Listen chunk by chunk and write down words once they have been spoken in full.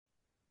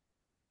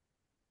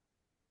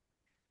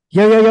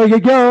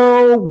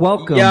Yo.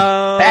 Welcome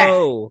back.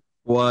 Yo,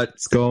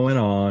 what's going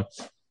on?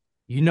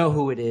 You know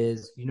who it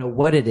is. You know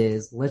what it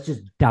is. Let's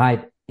just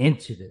dive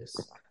into this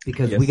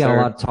because Yes, we got sir.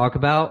 a lot to talk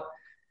about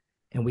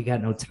and we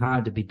got no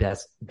time to be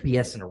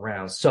BSing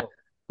around. So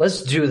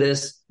let's do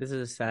this. This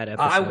is a sad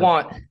episode. I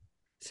want.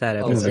 sad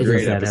Oh, episode. it is a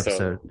great sad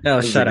episode. No,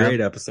 This is shut a up.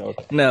 great episode.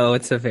 No,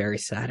 it's a very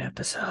sad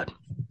episode.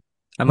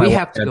 I might We walk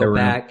have to out the go room.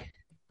 back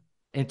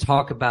and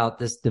talk about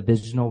this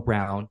divisional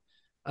round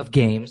of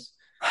games.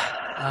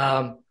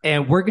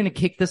 And we're going to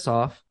kick this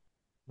off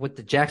with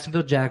the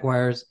Jacksonville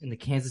Jaguars and the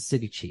Kansas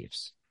City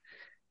Chiefs.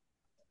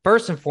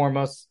 First and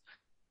foremost,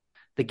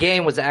 the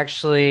game was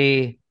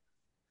actually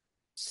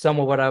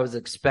somewhat what I was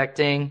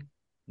expecting,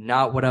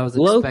 not what I was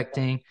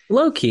expecting.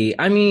 Low key.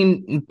 I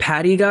mean,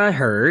 Patty got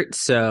hurt,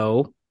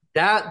 so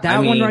That I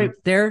one mean, right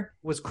there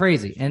was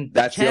crazy. And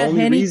That's the Chad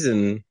only Henne-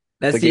 reason.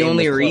 that's The the game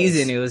only was close.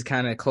 reason it was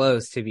kind of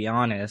close, to be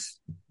honest.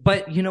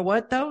 But you know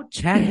what, though?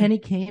 Chad Henne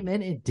came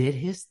in and did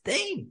his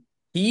thing.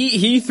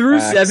 He threw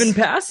Facts. 7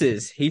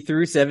 passes. He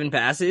threw 7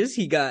 passes.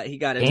 He got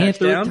a And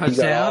threw a touchdown. He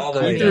got all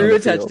the touchdown. way He down threw the a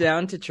field.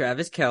 touchdown to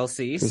Travis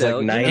Kelce. It was So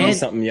like you know, 90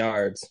 something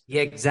yards.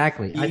 Yeah,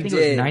 exactly. I He think it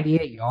did. was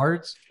 98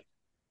 yards.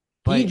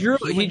 He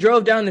But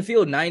drove down the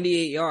field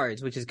 98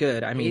 yards, which is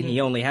good. I mean, He-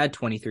 he only had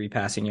 23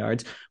 passing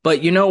yards.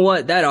 But you know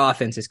what? That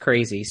offense is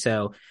crazy.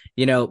 So,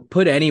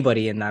 put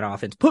anybody in that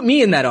offense. Put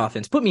me in that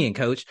offense. Put me in,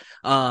 coach.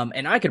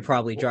 And I could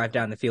probably drive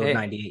down the field Hey,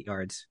 98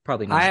 yards.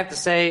 Probably not. I have to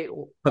say,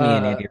 Put me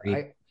in, Andy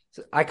Reid.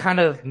 I kind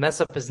of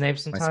mess up his name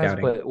sometimes,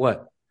 scouting. but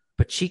what?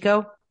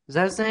 Pacheco? Is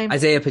that his name?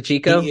 Isaiah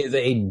Pacheco. He is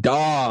a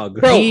dog.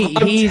 Bro, He-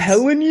 I'm he's-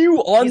 telling you,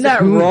 he's a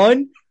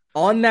hoot.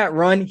 on that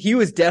run, he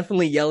was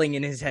definitely yelling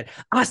in his head,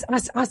 us. I'm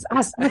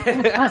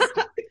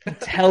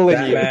telling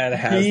That you, man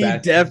has he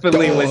that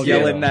definitely dog was in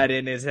yelling him. that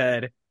in his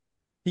head.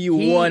 He He-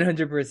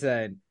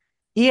 100%.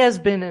 He has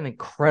been an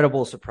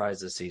incredible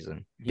surprise this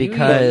season He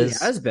because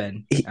has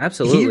been. He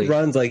Absolutely. He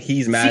runs like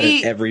he's mad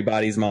See- at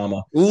everybody's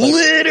mama.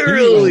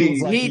 Literally. He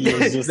runs like he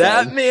is just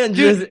That like- man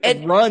Dude, just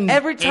and runs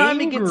every time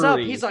he gets up,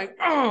 angry. he's like,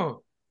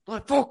 "Oh,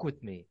 like fuck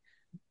with me."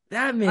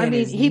 that man I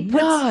mean, is he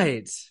puts-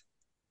 nuts.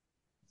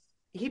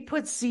 He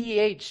put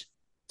CEH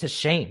to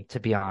shame, to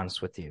be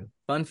honest with you.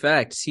 Fun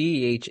fact,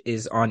 CEH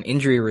is on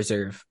injury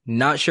reserve.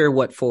 Not sure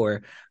what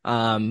for.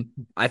 I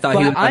thought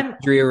he But was on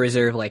injury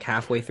reserve like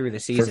halfway through the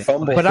For season.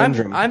 fumble But I'm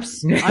syndrome. I'm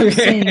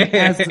saying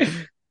as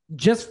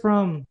just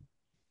from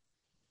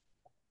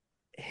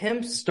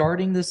him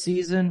starting the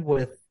season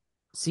with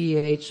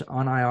CEH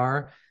on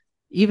IR,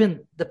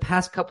 even the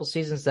past couple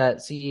seasons that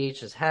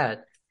CEH has had,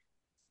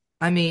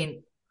 I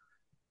mean,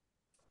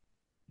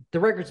 the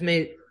records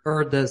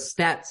or the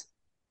stats,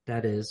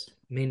 that is,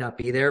 may not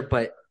be there,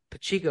 but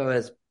Pacheco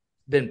has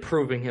been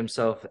proving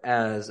himself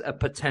as a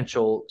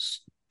potential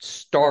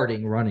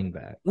starting running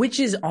back. Which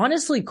is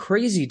honestly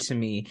crazy to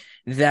me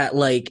that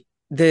like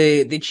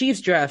the Chiefs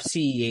draft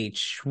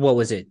CEH, what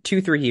was it,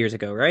 2-3 years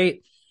ago,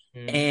 right?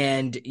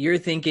 And you're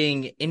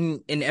thinking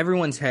in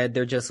everyone's head,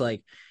 they're just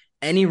like,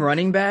 any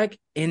running back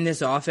in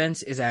this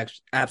offense is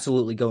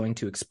absolutely going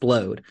to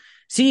explode.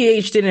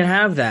 CEH didn't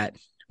have that.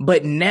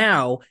 But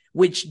now,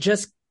 which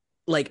just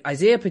like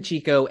Isaiah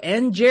Pacheco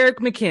and Jerick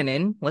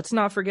McKinnon, let's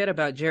not forget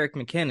about Jerick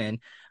McKinnon.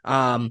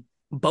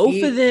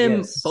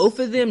 Both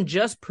of them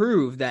just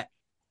prove that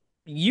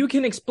you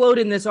can explode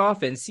in this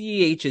offense.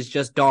 CEH is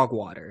just dog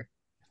water.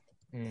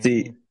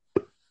 See,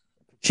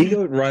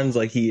 Chico runs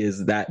like he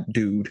is that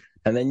dude.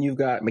 And then you've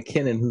got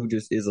McKinnon, who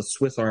just is a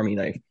Swiss Army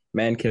knife.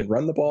 Man can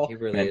run the ball, He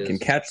really man is. can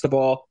catch the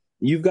ball.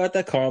 You've got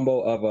that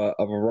combo of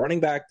a running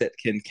back that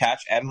can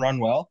catch and run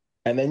well.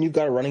 And then you've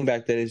got a running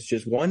back that is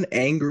just one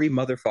angry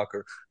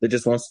motherfucker that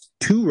just wants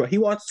to he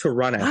wants to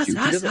run at you.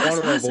 He doesn't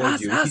want to avoid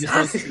you. He just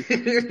wants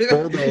to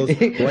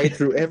bulldoze right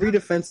through every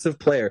defensive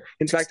player.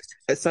 In fact,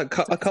 it's a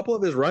couple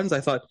of his runs, I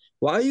thought,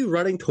 why are you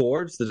running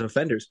towards the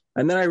defenders?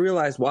 And then I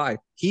realized why.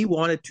 He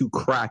wanted to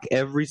crack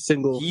every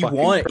single He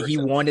fucking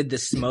person. wanted the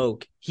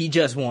smoke. He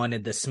just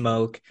wanted the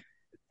smoke.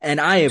 And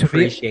I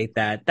appreciate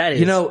that. That is,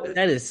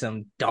 that is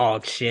some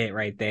dog shit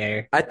right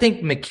there. I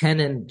think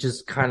McKinnon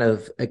just kind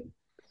of,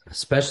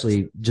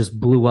 especially just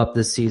blew up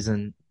this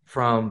season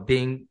from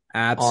being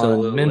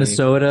Absolutely. on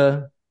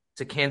Minnesota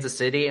to Kansas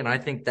City, and I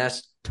think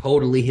that's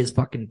totally his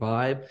fucking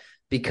vibe.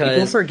 Because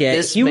Don't forget,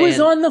 this he was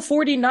man- on the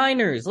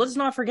 49ers. Let's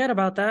not forget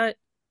about that.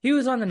 He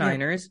was on the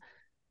Niners.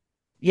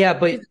 Yeah,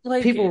 but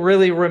Like, people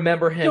really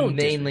remember him don't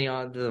mainly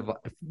on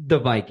the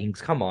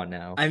Vikings. Come on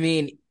now. I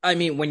mean,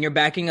 when you're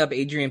backing up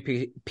Adrian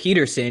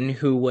Peterson,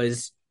 who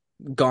was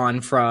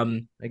gone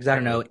from,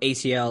 Exactly. I don't know,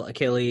 ACL,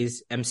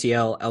 Achilles,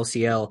 MCL,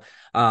 LCL,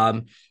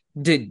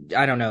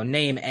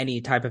 name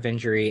any type of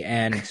injury.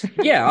 And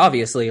yeah,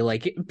 obviously,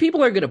 like,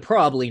 people are going to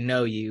probably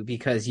know you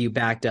because you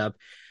backed up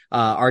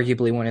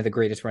arguably one of the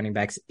greatest running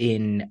backs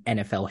in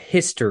NFL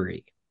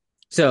history.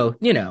 So,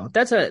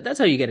 that's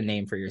how you get a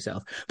name for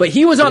yourself. But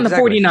he was on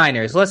Exactly. the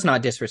 49ers. Let's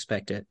not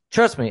disrespect it.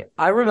 Trust me,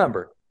 I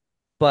remember.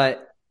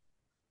 But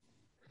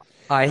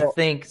I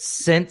think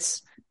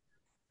since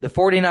the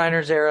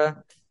 49ers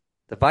era,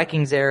 the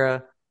Vikings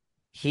era,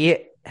 he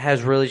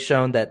has really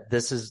shown that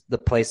this is the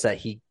place that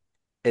he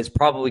is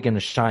probably going to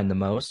shine the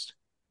most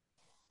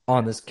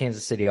on this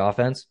Kansas City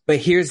offense. But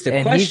here's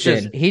the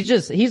question.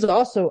 He's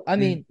also, I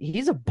mean,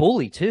 he's a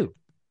bully too.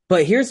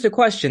 But here's the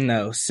question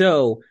though.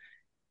 So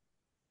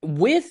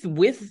with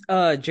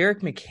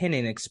Jerick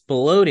McKinnon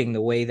exploding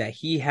the way that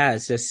he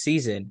has this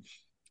season,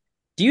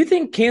 do you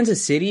think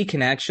Kansas City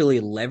can actually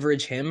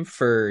leverage him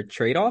for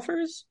trade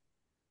offers?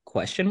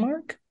 Question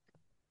mark?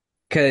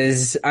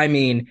 Because, I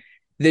mean,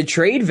 the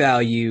trade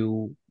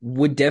value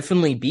would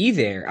definitely be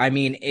there. I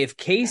mean, if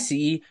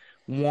KC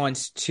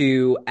wants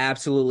to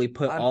absolutely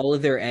put all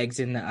of their eggs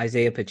in the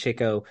Isaiah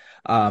Pacheco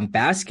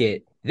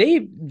basket,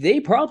 they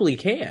probably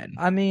can.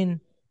 I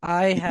mean,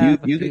 I have you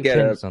a few could get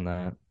opinions on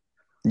that.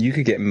 You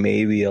could get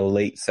maybe a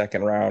late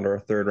second round or a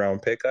third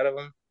round pick out of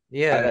him.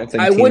 Yeah, I don't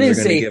think I teams wouldn't are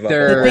gonna say give up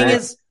third. on The thing that.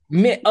 is,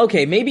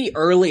 Okay, maybe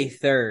early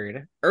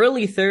third.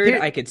 Early third,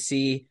 Here- I could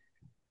see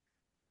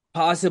But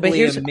possibly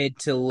here's- a mid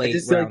to I late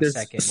just feel like round there's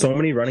second. so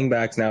many running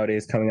backs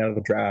nowadays coming out of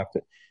the draft.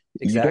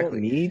 Exactly. You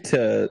don't need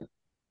to.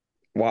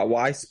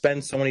 Why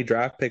spend so many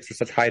draft picks or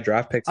such high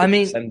draft picks? I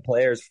mean, send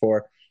players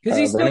for Because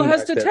he still running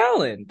has back the that-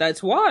 talent.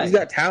 That's why. He's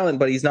got talent,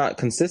 but he's not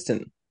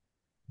consistent.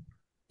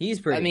 He's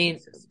pretty. I mean,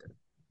 consistent.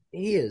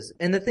 he is.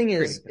 And the thing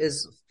is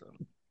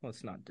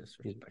Let's not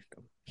disrespect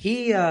him.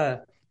 he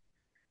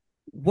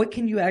what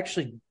can you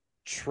actually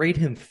trade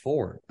him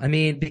for? I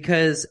mean,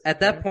 because at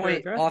that For a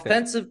point, draft pick.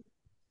 offensive,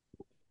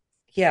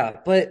 yeah,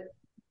 but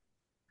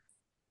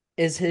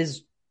is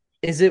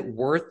it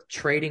worth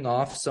trading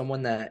off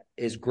someone that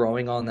is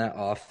growing on that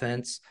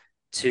offense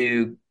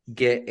to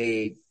get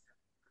a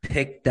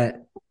pick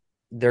that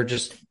they're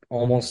just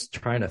almost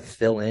trying to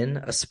fill in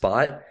a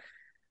spot?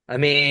 I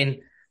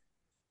mean,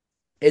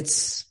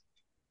 it's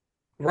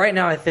right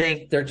now I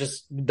think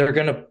they're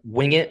gonna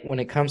wing it when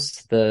it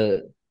comes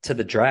to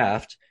the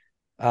draft.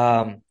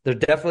 They're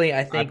definitely,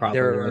 I think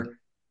probably would.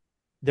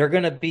 they're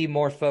gonna be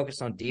more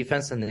focused on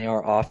defense than they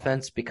are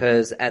offense,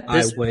 because at I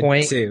this would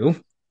point too.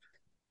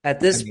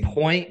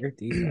 point, Your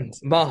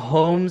defense.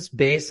 Mahomes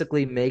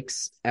basically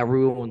makes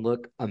everyone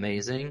look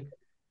amazing.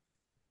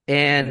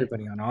 And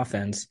Everybody on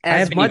offense. As I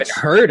haven't much-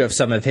 even heard of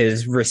some of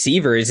his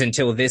receivers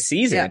until this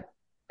season. yeah,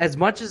 as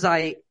much as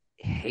I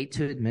hate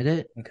to admit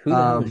it, Like, who the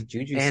hell is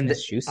Juju and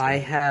Smith-Schuster? I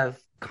have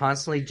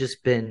constantly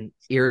just been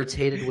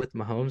irritated with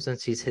Mahomes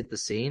since he's hit the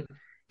scene.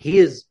 He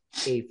is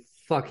a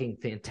fucking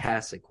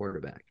fantastic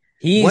quarterback.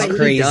 He's what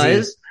crazy. he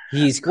does,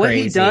 He's crazy. what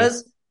he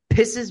does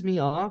pisses me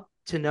off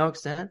to no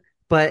extent,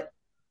 but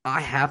I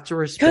have to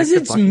respect Because the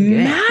it's fucking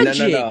game.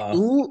 magic.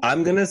 No.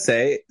 I'm gonna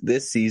say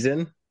this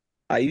season,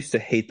 I used to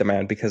hate the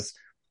man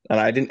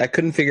and I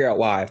couldn't figure out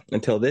why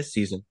until this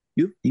season.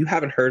 You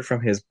haven't heard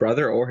from his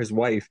brother or his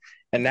wife,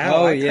 and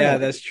now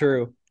that's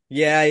true.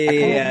 Yeah.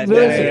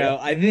 Listen, No.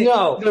 I think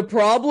no. the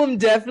problem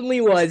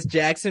definitely was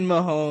Jackson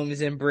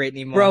Mahomes and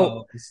Brittany Mahomes.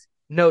 Bro,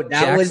 No,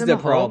 that was Jackson the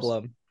Mahomes-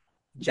 problem.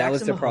 That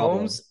was Jackson the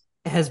problem. Mahomes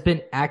has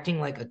been acting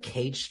like a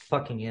caged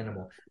fucking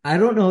animal. I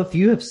don't know if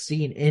you have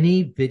seen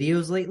any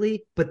videos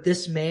lately, but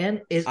this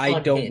man is I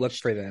don't unhinged. look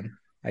for them.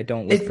 I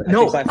don't look for them.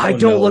 No, think my I phone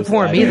don't look knows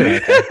for him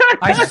that. either.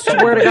 I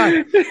swear to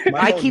God. My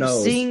I phone keep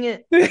knows. seeing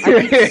it.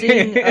 I keep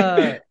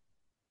seeing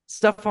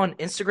stuff on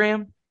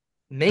Instagram,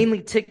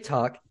 mainly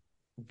TikTok,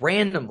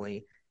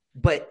 randomly,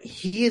 but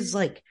he is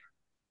like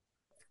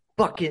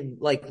fucking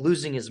like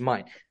losing his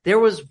mind. There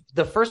was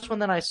the first one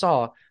that I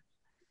saw.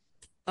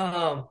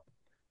 I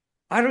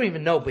don't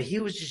even know, but he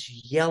was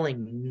just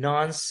yelling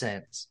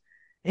nonsense.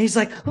 And he's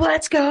like,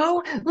 "Let's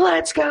go,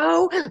 let's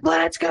go,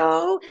 let's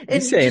go." And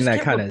He's he saying just that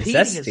kept kind of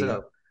repeating zesty.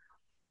 himself.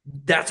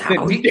 That's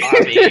how he.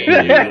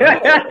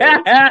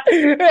 I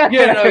mean,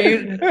 you know,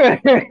 you.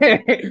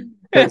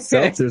 The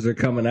seltzers are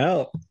coming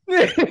out.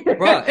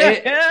 Bro,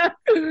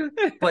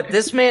 but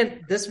this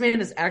man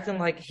is acting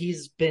like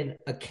he's been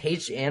a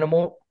caged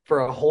animal for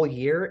a whole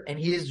year, and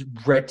he is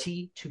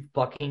ready to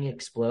fucking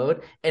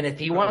explode. And if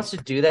he wants to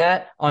do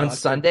that on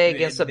Sunday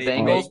against the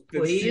Bengals,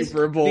 please,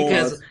 Super Bowl.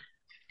 because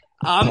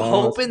I'm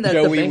hoping that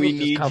Joey, the we Bengals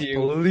need just you.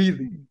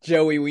 completely.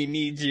 Joey, we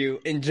need you.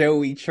 And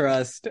Joey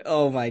trust.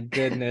 Oh my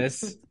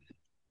goodness.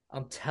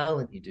 I'm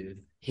telling you, dude.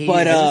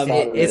 But,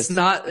 It's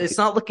not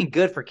looking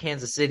good for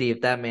Kansas City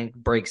if that man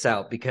breaks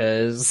out,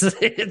 because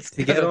it's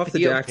To get gonna off the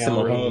be a Jackson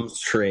boring- Mahomes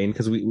train,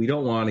 because we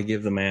don't want to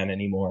give the man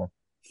any more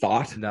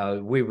thought.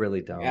 No, we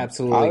really don't.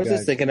 Absolutely. I was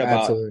just thinking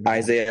about Absolutely.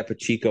 Isaiah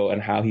Pacheco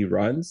and how he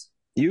runs.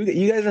 You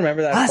guys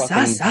remember that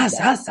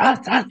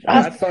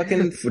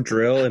fucking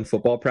drill in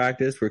football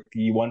practice where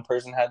one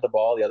person had the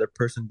ball, the other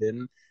person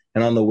didn't,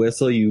 and on the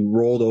whistle you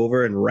rolled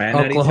over and ran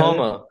at each other?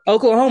 Oklahoma.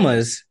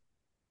 Oklahoma's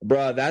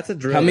Bro, that's a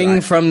drill.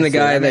 coming from the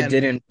guy that man-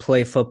 didn't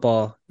play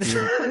football.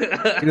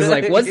 He was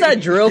like, "What's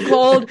that drill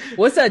called?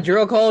 What's that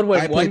drill called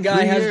when I one played guy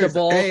 3 has the years.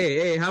 ball?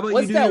 Hey, how about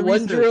What's you do that your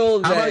one research?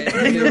 drill How that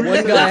about you do your one guy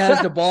research?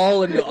 has the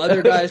ball and the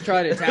other guy's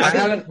trying to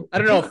tackle him? I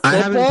don't know. Football? I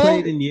haven't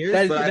played in years,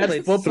 That's- but I that's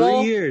played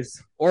football? 3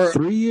 years. Or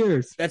 3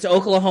 years. that's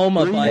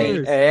Oklahoma, 3 buddy.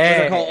 years. Those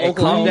are called Hey,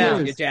 Oklahoma, calm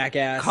down. you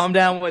jackass. Calm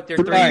down with your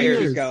 3 All right,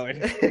 years. keep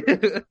going.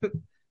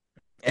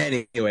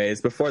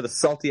 Anyways, before the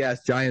salty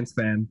ass Giants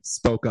fan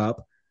spoke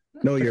up,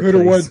 Know your Could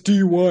have won place.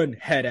 D1,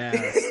 head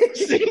ass.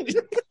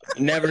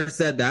 Never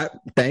said that.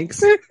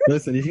 Thanks.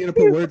 Listen, if you're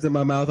gonna put words in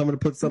my mouth, I'm gonna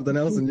put something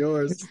else in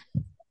yours.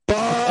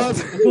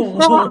 Boss.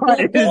 All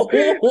right,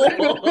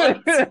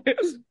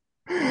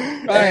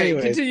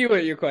 Anyways, continue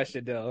with your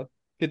question, Dylan.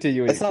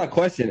 Continue with it's not a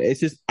question. It's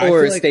just Or I a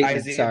feel like statement,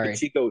 Isaiah sorry.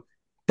 Pacheco,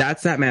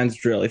 that's that man's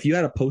drill. If you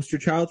had a poster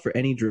child for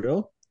any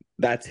drill,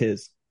 that's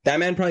his. That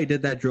man probably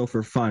did that drill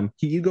for fun.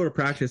 He'd go to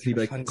practice and he'd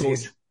be like,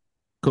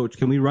 Coach,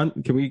 can we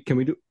run? Can we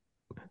do?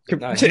 He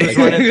was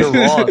running through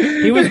walls.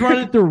 He was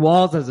running through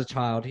walls as a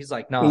child. He's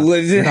like, no,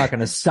 you're not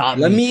going to stop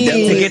me. Let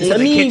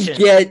me kitchen.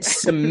 get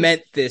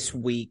cement this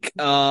week.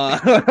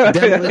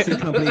 Demolition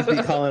companies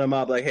be calling him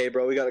up like, hey,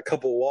 bro, we got a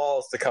couple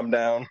walls to come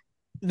down.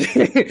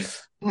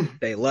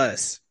 They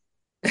less.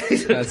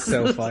 That's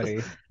so funny.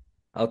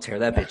 I'll tear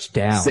that bitch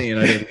down. Saying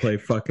I didn't play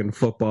fucking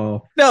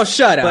football. No,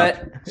 shut up.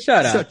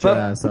 Shut up. Shut your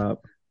ass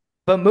up.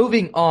 But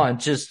moving on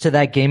just to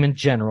that game in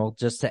general,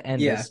 just to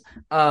end this.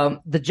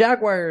 The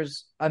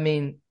Jaguars, I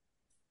mean,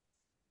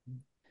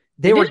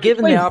 they were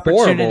given the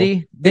opportunity.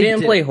 Horrible. They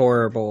didn't play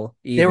horrible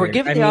either. They were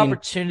given the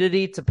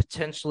opportunity to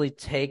potentially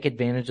take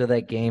advantage of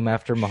that game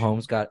after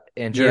Mahomes got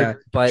injured. Yeah.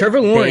 But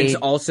Trevor Lawrence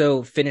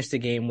also finished the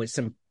game with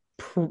some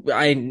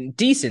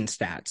decent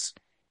stats.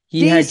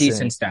 He had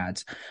decent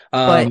stats.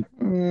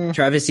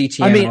 Travis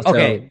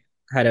Etienne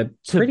had a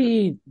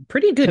pretty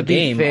good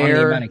game on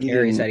the amount of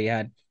carries that he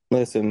had.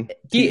 Listen,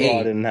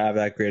 T-Law didn't have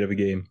that great of a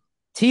game.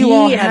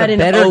 T-Law had a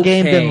better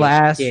game than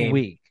last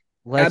week.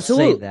 Let's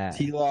say that.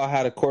 T-Law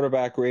had a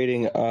quarterback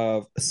rating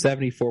of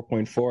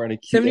 74.4 and a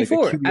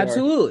 74.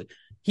 Absolutely.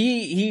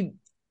 He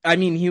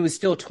was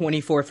still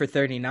 24 for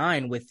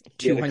 39 with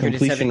 270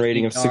 completion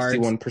rating of yards.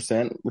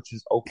 61%, which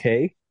is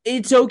okay.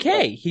 It's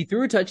okay. He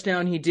threw a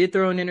touchdown. He did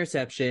throw an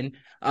interception.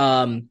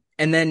 And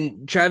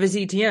then Travis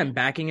Etienne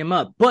backing him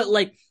up. But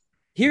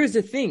here's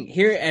the thing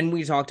and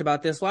we talked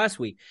about this last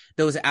week.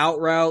 Those out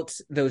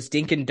routes, those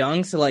dink and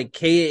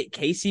dunks,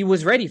 Casey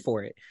was ready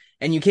for it.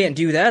 And you can't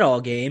do that all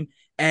game.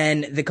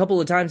 And the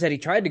couple of times that he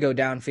tried to go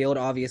downfield,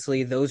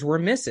 obviously those were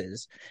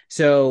misses.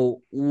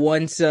 So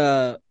once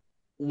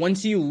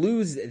you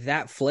lose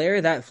that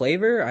flair, that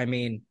flavor, I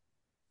mean,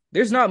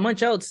 there's not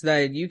much else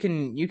that you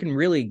can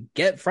really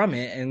get from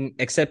it, and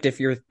except if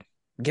you're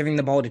giving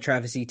the ball to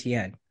Travis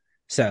Etienne.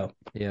 So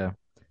yeah.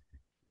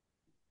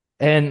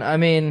 And I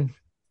mean,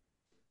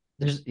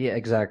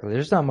 exactly.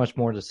 There's not much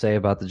more to say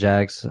about the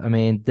Jags. I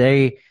mean,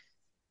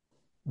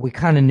 we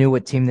kind of knew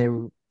what team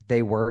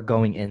they were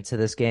going into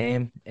this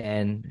game,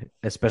 and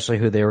especially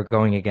who they were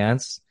going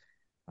against.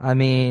 I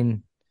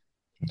mean,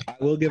 I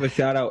will give a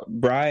shout out,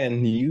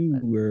 Brian. You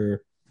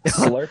were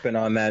slurping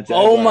on that.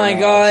 Oh my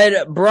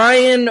God,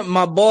 Brian,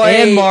 my boy,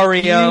 and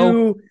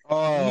Mario.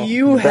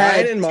 You had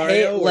Brian and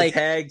Mario were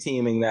tag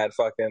teaming that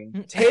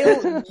fucking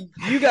Taylor.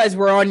 You guys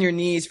were on your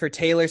knees for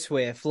Taylor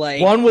Swift.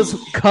 One was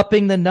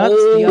cupping the nuts,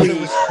 the other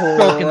was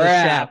stroking the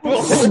shaft.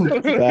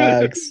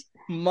 Facts.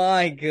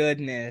 My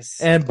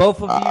goodness. And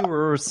both of you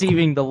were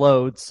receiving the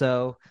load,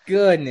 so.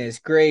 Goodness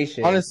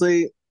gracious.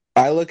 Honestly,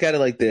 I look at it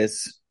like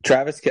this.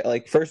 Travis,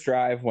 first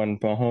drive when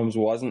Mahomes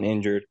wasn't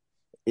injured,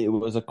 it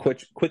was a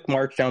quick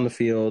march down the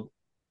field.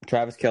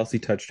 Travis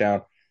Kelce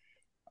touchdown.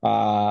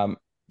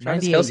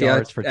 Travis Kelce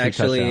yards for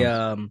actually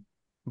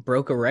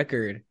broke a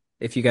record,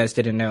 if you guys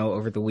didn't know,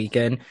 over the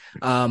weekend.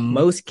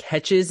 Most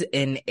catches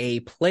in a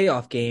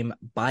playoff game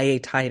by a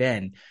tight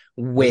end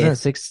with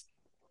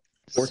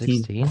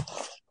 16.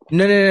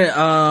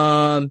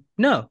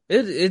 No.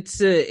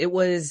 It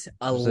was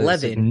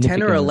 11,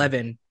 10 or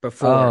 11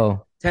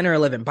 before. 10 or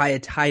 11 by a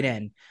tight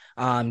end.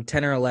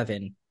 10 or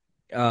 11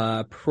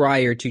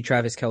 prior to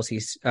Travis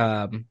Kelce's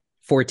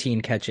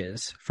 14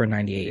 catches for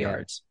 98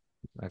 yards.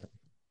 Okay.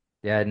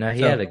 Yeah, no,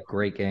 he had a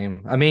great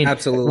game. I mean,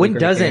 absolutely. When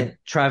doesn't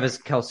Travis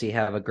Kelce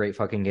have a great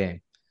fucking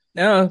game?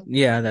 Oh,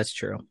 yeah, that's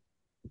true.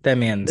 That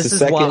man. This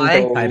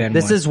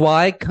is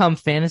why come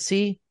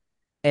fantasy.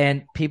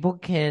 And people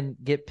can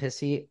get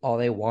pissy all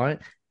they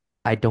want.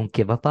 I don't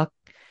give a fuck.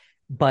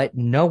 But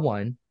no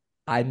one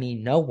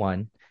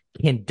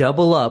can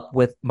double up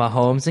with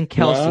Mahomes and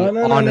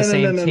Kelce on the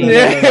same team.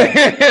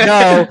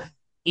 No,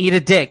 eat a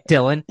dick,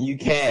 Dylan. You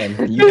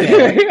can.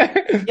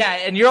 Yeah,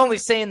 and you're only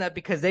saying that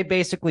because they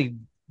basically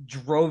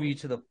drove you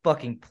to the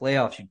fucking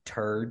playoffs, you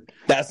turd.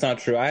 That's not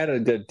true. I had a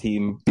good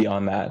team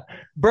beyond that.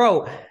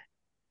 Bro,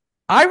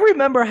 I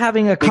remember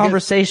having a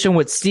conversation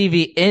with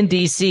Stevie in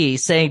DC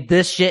saying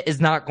this shit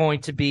is not going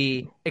to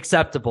be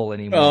acceptable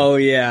anymore. Oh,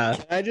 yeah.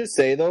 Can I just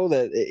say, though,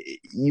 that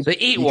you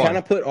kind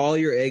of put all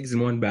your eggs in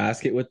one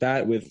basket with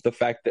that, with the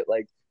fact that,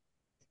 with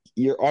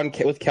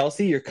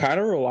Kelce, you're kind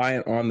of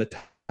reliant on the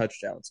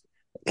touchdowns.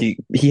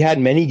 He had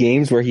many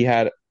games where he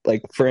had,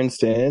 for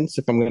instance,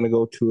 if I'm going to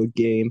go to a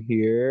game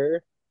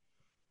here,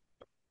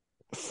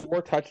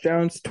 4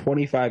 touchdowns,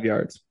 25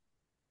 yards.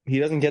 He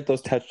doesn't get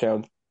those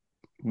touchdowns.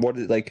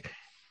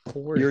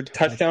 You're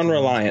touchdown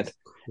reliant,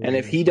 and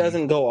if he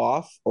doesn't go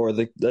off, or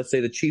let's say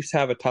the Chiefs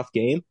have a tough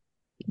game,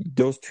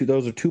 those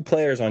are 2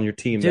 players on your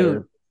team.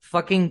 Dude,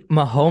 fucking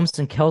Mahomes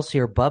and Kelce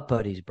are butt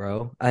buddies,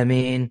 bro. I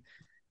mean,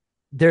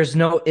 There's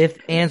no ifs,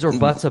 ands, or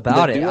buts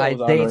about The it. duo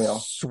was They unreal.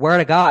 swear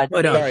to God,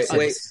 But All right,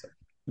 wait,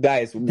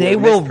 guys, they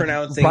we're will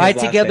mispronouncing ride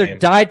his last together, name.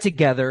 die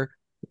together.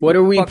 what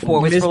are we Fuck boys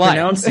for life.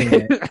 mispronouncing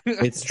it?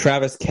 It's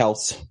Travis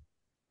Kelce.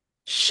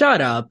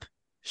 Shut up.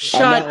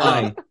 I'm not Shut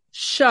lying. up.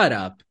 Shut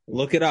up.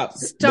 Look it up.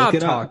 Stop Look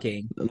it up.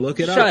 talking. Look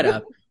it up. Shut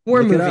up.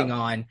 We're Look it moving up.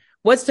 on.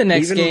 What's the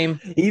next game?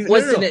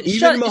 What's the next? Even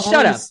Shut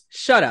Mahomes, up.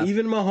 Shut up.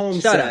 Even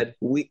Mahomes Shut said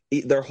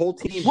their whole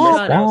team Shut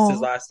mispronounced up. his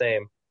last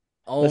name.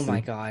 Oh Listen.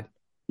 my God.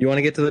 You want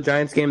to get to the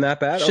Giants game that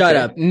bad? Shut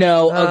Okay. up.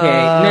 No.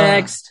 Okay.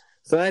 Next.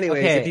 So,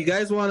 anyways, Okay. if you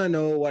guys want to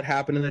know what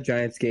happened in the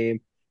Giants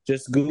game,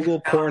 just Google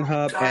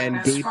Pornhub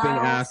and gaping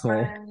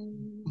asshole.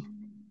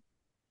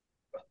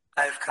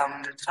 I've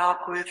come to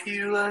talk with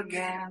you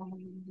again.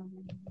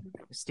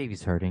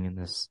 Stevie's hurting in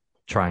this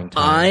trying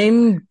time.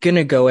 I'm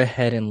gonna go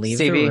ahead and leave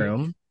Stevie. the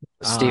room.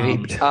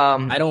 Stevie,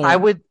 I don't. I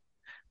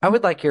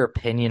would like your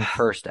opinion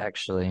first.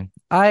 Actually,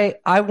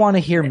 I want to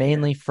hear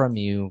mainly from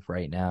you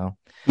right now.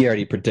 He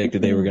already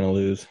predicted they were going to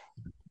lose.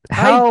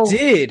 How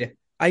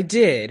I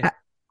did.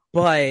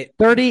 But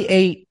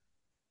 38-7.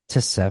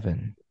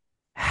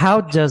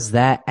 How does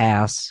that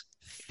ass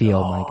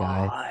feel, my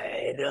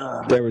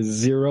guy? There was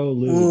zero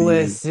losing.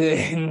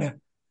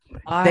 listen,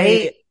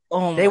 They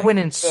my went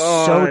in so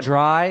God.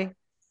 dry.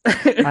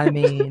 I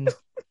mean,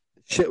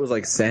 Shit was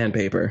like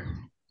sandpaper.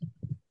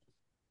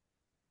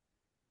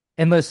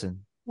 and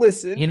listen,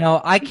 listen. you know,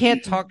 I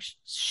can't talk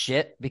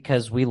shit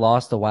because we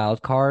lost the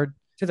wild card.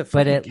 To the But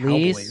fucking at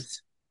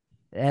Cowboys.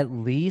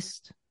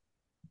 least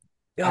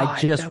God, I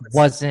just that was-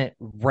 wasn't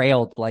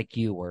railed like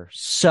you were.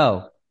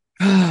 So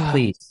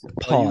please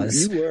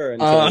Pause. You were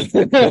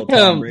until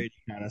Tom Brady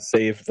kind of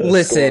saved the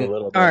Listen, score a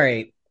little bit. all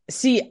right.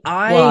 See,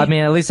 Well, I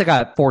mean, at least I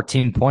got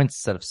 14 points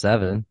instead of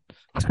 7.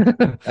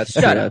 That's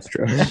Shut true. up. That's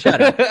true.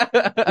 Shut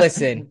up.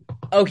 Listen,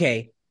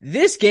 okay,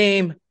 this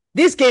game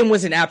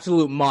was an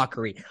absolute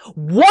mockery.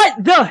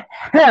 What the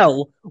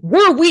hell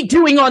were we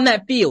doing on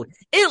that field?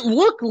 It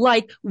looked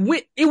like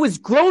it was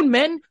grown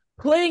men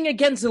playing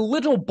against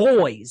little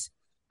boys.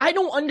 I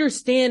don't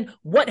understand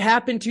what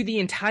happened to the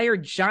entire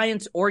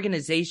Giants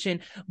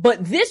organization,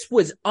 but this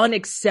was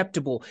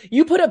unacceptable.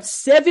 You put up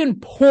 7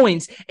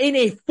 points in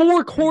a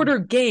 4-quarter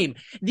game.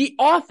 The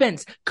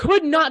offense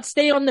could not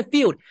stay on the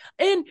field.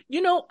 And, you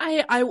know,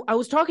 I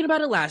was talking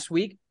about it last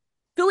week.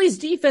 Philly's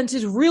defense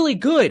is really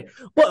good,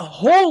 but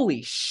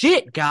holy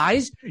shit,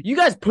 guys. You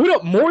guys put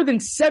up more than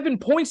 7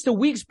 points the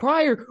weeks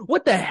prior.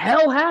 What the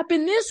hell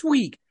happened this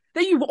week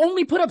that you've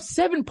only put up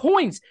 7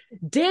 points?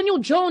 Daniel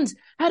Jones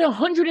had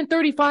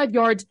 135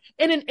 yards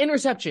and an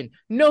interception.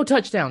 No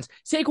touchdowns.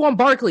 Saquon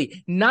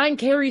Barkley, 9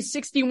 carries,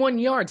 61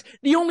 yards.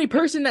 The only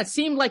person that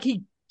seemed like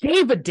he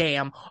gave a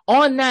damn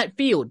on that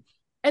field.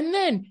 And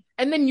then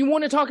you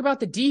want to talk about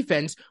the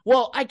defense.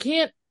 Well, I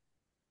can't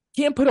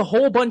put a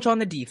whole bunch on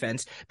the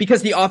defense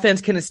because the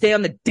offense can stay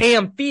on the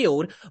damn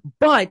field,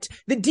 but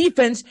the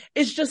defense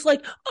is just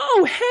like,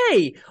 oh,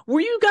 hey, were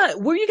you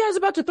guys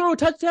about to throw a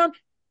touchdown?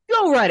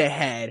 Go right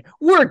ahead.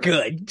 We're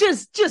good.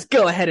 Just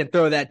go ahead and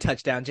throw that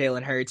touchdown,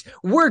 Jalen Hurts.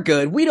 We're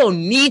good. We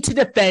don't need to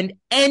defend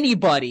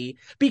anybody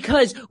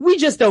because we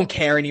just don't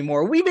care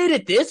anymore. We made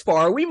it this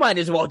far. We might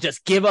as well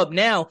just give up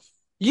now.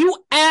 You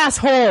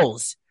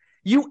assholes.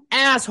 You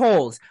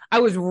assholes. I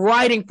was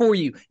riding for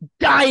you,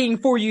 dying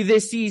for you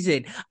this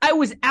season. I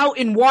was out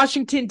in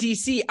Washington,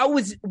 D.C. I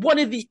was one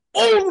of the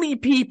only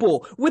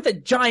people with a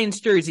Giants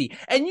jersey,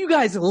 and you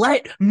guys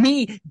let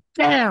me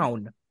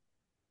down.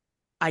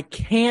 I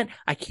can't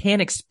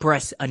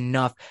express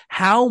enough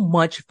how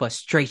much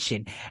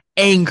frustration,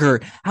 anger,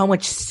 how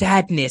much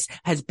sadness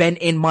has been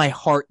in my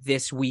heart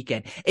this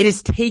weekend. It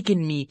has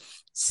taken me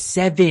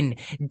 7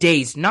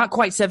 days, not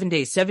quite 7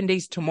 days, 7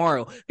 days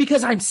tomorrow,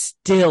 because I'm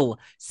still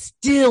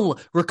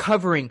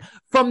recovering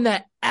from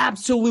that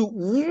absolute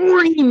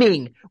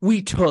reaming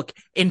we took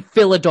in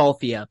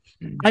Philadelphia.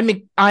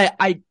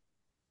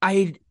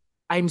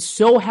 I'm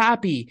so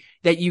happy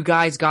that you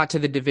guys got to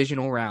the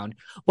divisional round,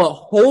 but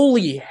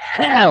holy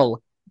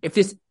hell, if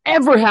this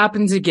ever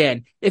happens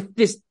again,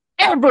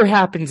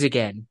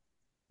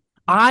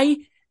 I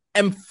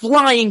am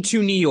flying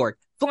to New York,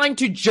 flying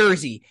to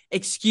Jersey,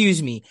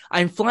 excuse me.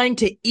 I'm flying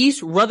to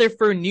East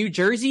Rutherford, New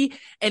Jersey,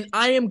 and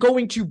I am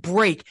going to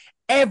break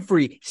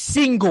every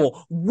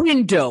single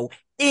window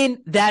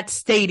in that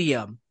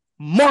stadium.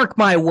 Mark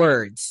my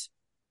words.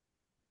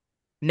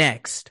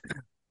 Next.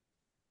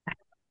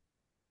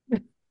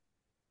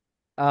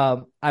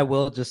 I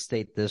will just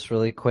state this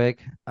really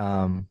quick.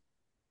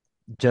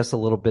 Just a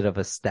little bit of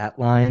a stat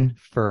line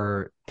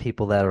for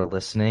people that are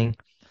listening.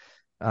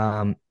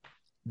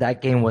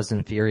 That game was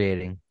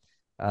infuriating.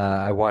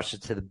 I watched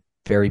it to the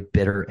very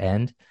bitter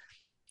end.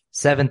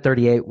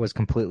 7:38 was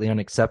completely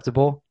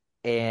unacceptable,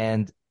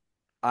 and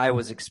I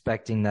was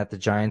expecting that the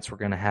Giants were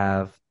going to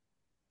have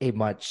a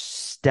much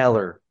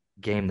stellar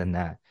game than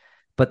that.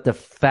 But the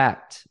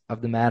fact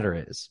of the matter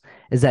is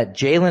that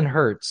Jalen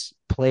Hurts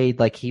played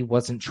like he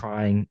wasn't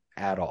trying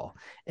at all.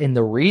 And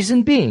the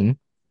reason being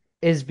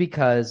is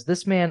because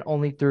this man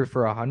only threw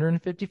for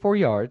 154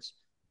 yards,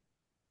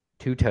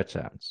 2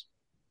 touchdowns.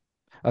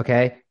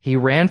 Okay. He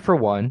ran for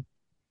one.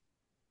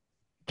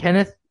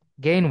 Kenneth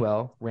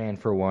Gainwell ran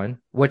for one,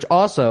 which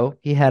also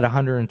he had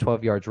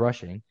 112 yards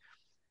rushing.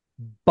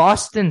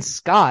 Boston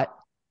Scott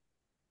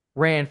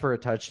ran for a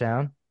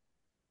touchdown,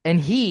 and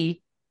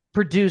he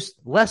produced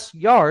less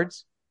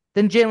yards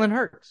than Jalen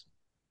Hurts.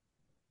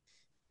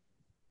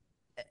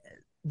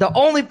 The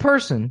only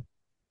person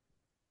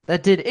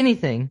that did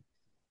anything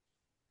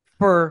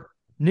for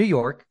New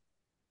York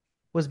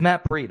was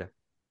Matt Breida.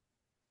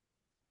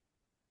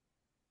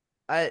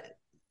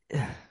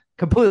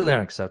 Completely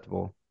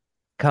unacceptable.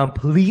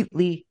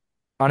 Completely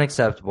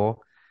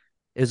unacceptable.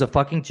 It was a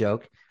fucking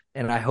joke,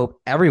 and I hope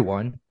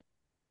everyone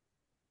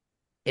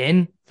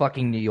in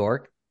fucking New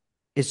York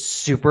is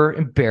super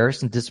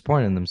embarrassed and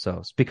disappointed in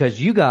themselves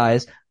because you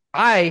guys,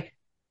 I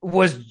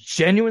was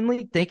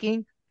genuinely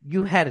thinking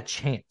you had a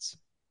chance.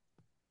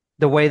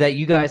 The way that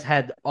you guys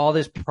had all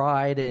this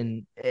pride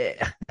and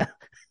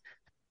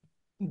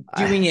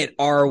doing it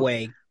our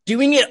way.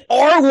 Doing it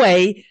our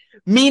way,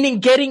 meaning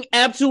getting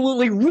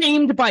absolutely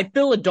reamed by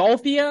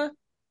Philadelphia.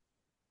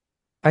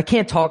 I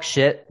can't talk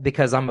shit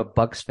because I'm a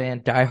Bucks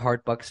fan,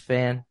 diehard Bucks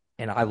fan,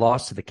 and I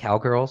lost to the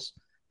Cowgirls.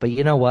 But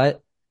you know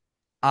what?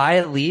 I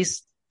at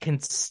least can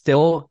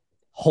still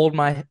hold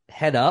my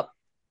head up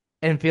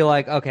and feel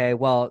like, okay,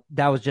 well,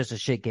 that was just a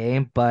shit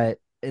game, but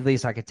at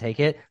least I could take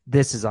it.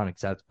 This is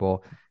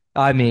unacceptable.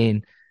 I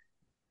mean,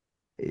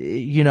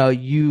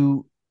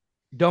 you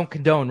don't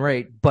condone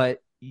rape, but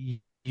you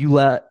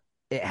let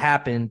it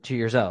happen to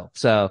yourself.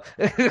 So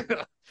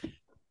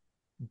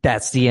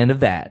that's the end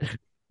of that.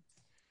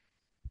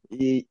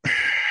 You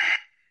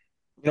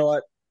know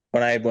what?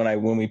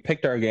 When we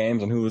picked our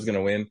games and who was going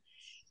to win,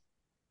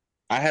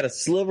 I had a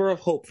sliver of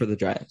hope for the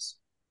Giants.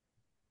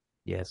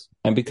 Yes.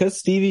 And because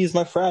Stevie is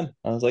my friend,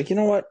 I was like, you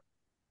know what?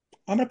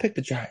 I'm going to pick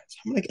the Giants.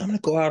 I'm going to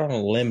go out on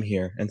a limb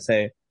here and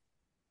say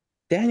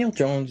Daniel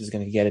Jones is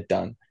going to get it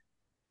done.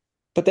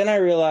 But then I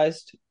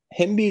realized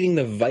him beating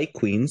the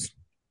Vikings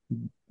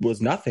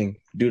was nothing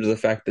due to the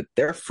fact that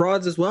they're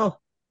frauds as well.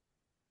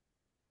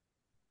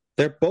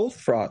 They're both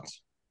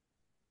frauds.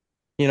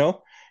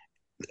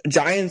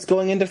 Giants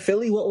going into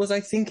Philly, what was I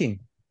thinking?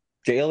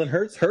 Jalen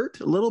Hurts hurt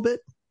a little bit,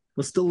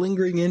 with still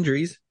lingering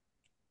injuries.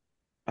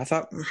 I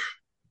thought,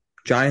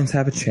 Giants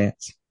have a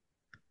chance.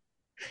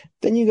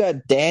 Then you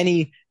got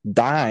Danny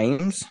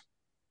Dimes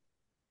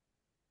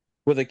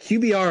with a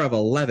QBR of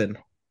 11.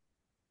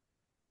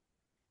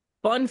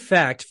 Fun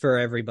fact for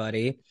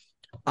everybody.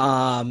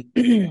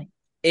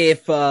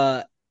 If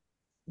for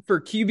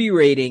QB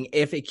rating,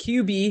 if a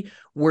QB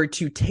were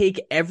to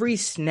take every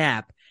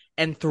snap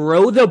and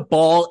throw the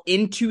ball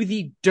into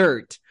the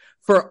dirt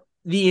for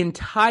the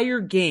entire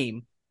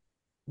game,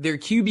 their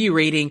QB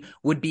rating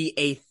would be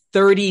a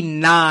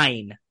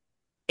 39.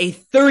 A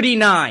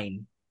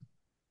 39.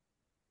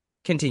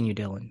 Continue,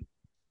 Dylan.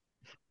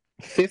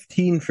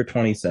 15 for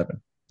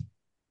 27.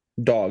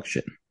 Dog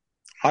shit.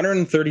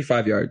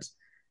 135 yards.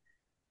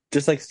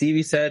 Just like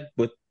Stevie said,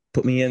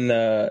 put me in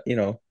the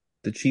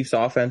Chiefs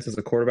offense as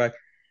a quarterback.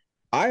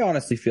 I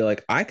honestly feel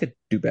like I could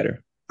do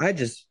better. I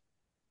just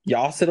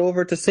yoss it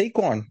over to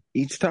Saquon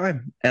each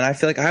time. And I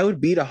feel like I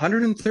would beat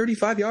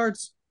 135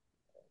 yards.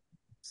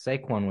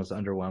 Saquon was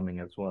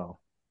underwhelming as well.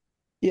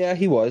 Yeah,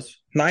 he was.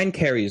 9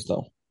 carries,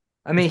 though.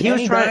 I mean, he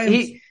was trying.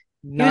 He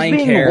was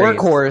being a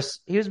workhorse.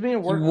 He was being a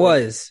workhorse. He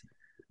was.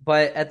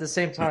 But at the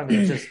same time,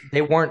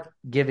 they weren't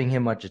giving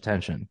him much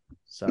attention.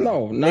 So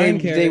no, 9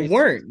 carries. They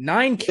weren't.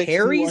 9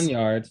 carries? 61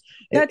 yards.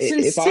 That's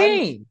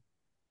insane.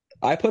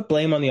 I put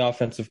blame on the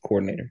offensive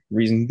coordinator.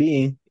 Reason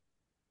being,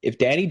 if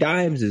Danny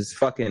Dimes is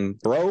fucking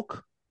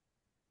broke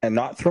and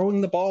not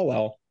throwing the ball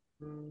well,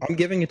 I'm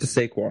giving it to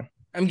Saquon.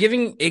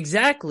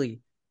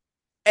 Exactly.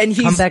 And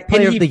he's comeback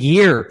player of the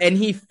year. And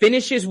he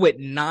finishes with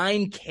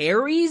 9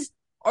 carries?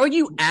 Are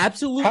you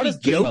absolutely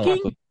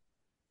joking?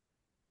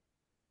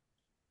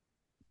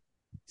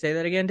 Say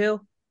that again,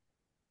 Dill.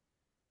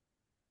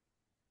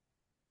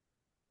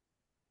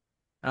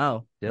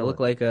 Oh, it looked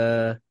like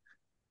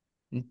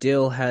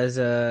Dill has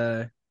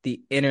the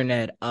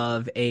internet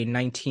of a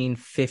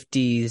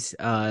 1950s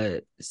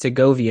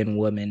Segovian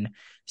woman.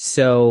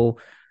 So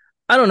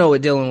I don't know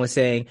what Dylan was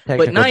saying,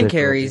 but 9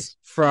 carries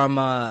from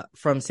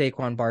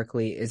Saquon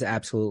Barkley is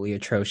absolutely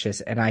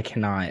atrocious, and I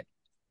cannot.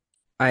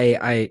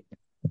 I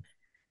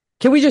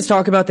can we just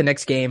talk about the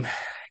next game?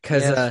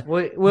 Because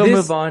we'll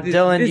move on.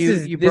 Dylan,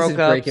 you broke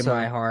up. This is breaking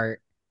my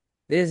heart.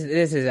 This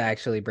is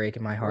actually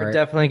breaking my heart. We're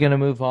definitely gonna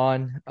move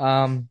on.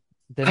 The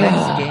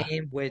next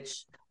game,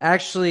 which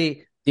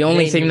actually the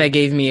only thing that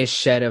gave me a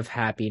shed of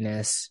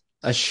happiness,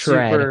 a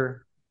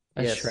shred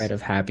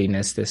of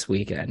happiness this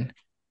weekend.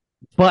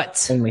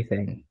 But only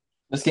thing.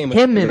 This game was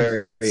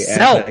very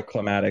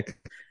anticlimactic.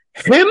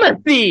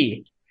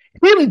 Timothy,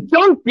 Tim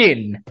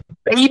Duncan,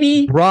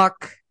 baby,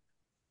 Brock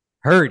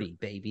Purdy,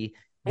 baby.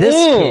 This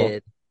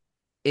kid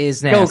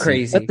is nasty. Go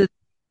crazy.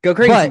 Go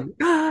crazy.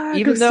 But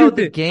even though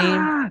the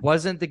game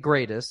wasn't the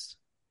greatest,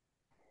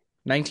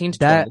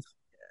 19-12,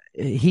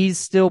 he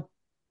still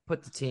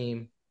put the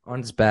team on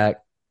his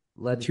back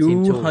led the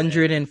team to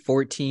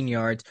 214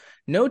 yards,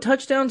 no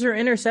touchdowns or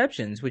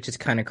interceptions, which is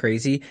kind of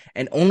crazy,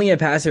 and only a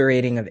passer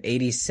rating of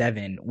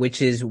 87,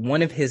 which is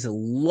one of his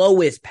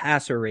lowest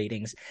passer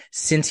ratings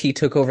since he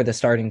took over the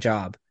starting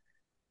job.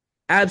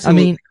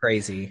 Absolutely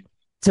crazy.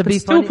 To be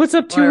still funny, puts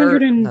up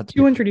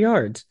 200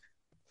 yards.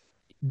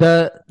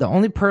 The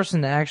only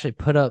person that actually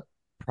put up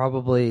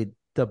probably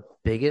the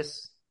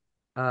biggest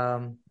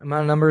amount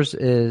of numbers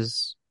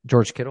is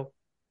George Kittle.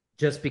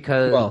 Just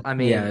because,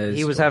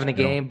 he was having a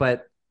game,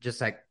 but just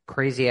that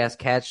crazy ass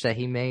catch that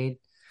he made.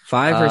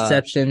 5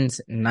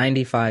 receptions,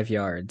 95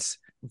 yards,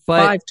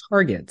 but 5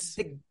 targets.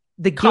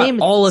 The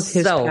game all of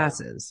his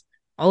passes,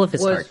 all of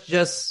his was targets.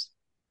 Just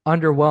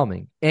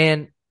underwhelming.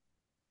 And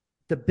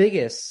the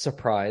biggest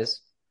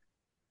surprise,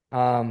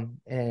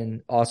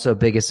 and also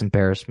biggest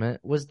embarrassment,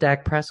 was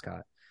Dak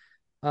Prescott.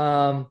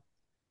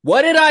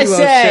 What did I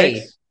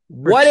say?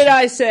 What did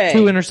I say?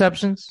 2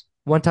 interceptions,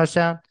 1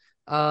 touchdown.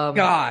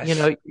 Gosh,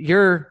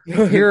 you're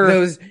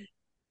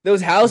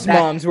those house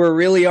moms were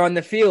really on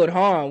the field,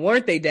 huh?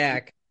 Weren't they,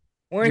 Dak?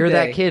 You're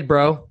that kid,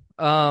 bro.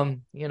 2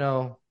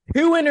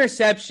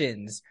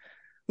 interceptions.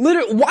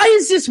 Literally, why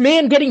is this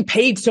man getting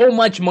paid so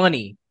much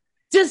money?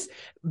 Just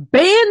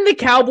ban the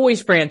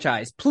Cowboys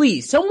franchise,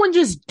 please. Someone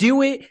just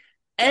do it.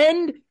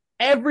 End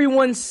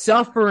everyone's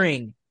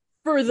suffering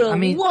for the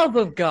love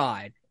of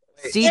God.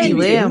 CeeDee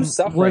Lamb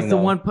was the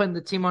one putting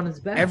the team on his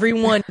back.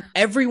 Everyone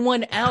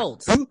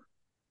else.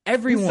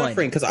 Everyone.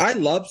 Suffering because I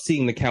love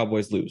seeing the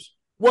Cowboys lose.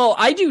 Well,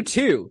 I do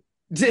too.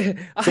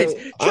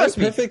 Trust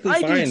me,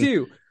 I do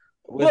too.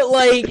 But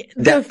like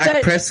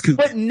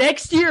but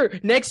next year,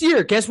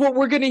 guess what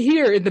we're gonna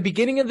hear in the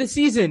beginning of the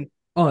season?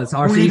 Oh, it's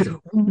our season.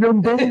 We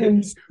them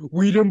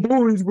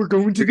boys. We're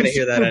going to. You're gonna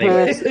hear that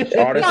anyways.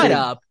 Shut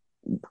up.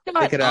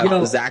 Pick it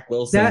up. Zach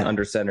Wilson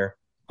under center.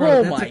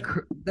 Bro,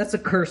 that's a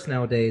curse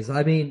nowadays.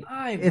 I mean,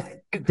 if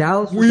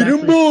Dallas was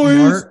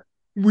smart,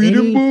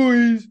 them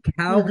boys.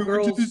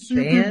 Cowgirls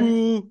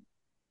fan,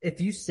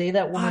 if you say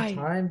that one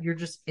more time, you're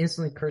just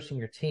instantly cursing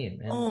your team.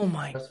 And oh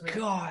my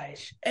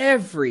gosh!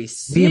 Every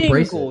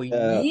single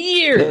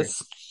year,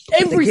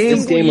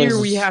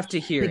 we have to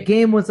hear the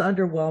game was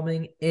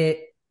underwhelming.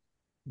 It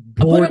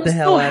bored the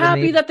hell out of me. I'm so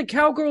happy that the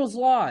Cowgirls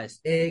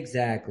lost.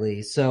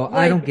 Exactly. So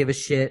I don't give a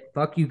shit.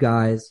 Fuck you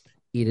guys.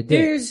 Eat a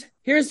dick.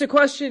 Here's the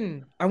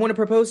question I want to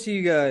propose to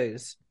you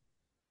guys.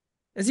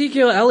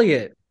 Ezekiel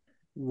Elliott,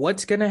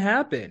 what's gonna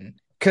happen?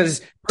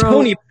 Because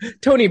Tony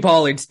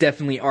Pollard's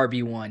definitely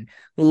RB1.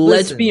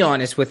 Let's be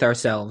honest with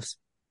ourselves.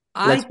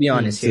 Let's be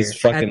honest here. His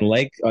fucking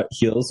leg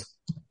heals.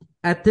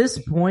 At this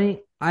point,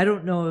 I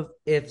don't know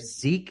if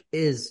Zeke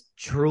is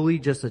truly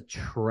just a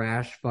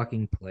trash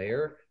fucking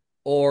player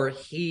or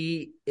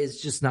he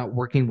is just not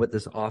working with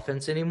this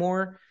offense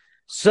anymore.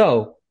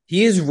 So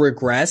he has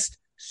regressed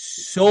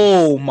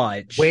so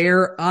much.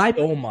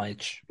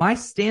 My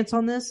stance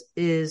on this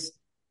is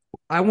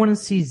I want to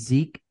see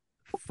Zeke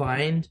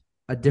find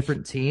a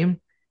different team,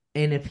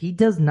 and if he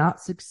does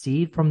not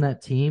succeed from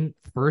that team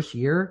first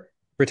year,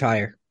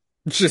 retire.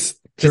 Just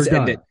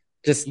end it.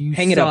 Just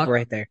hang it up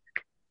right there.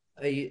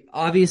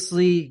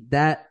 Obviously,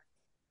 that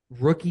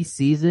rookie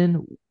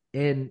season,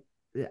 and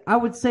I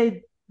would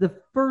say the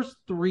first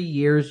 3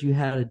 years you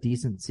had a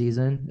decent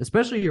season,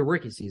 especially your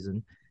rookie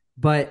season.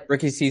 But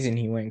rookie season,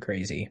 he went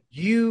crazy.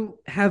 You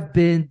have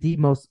been the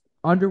most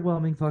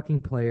underwhelming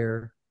fucking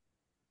player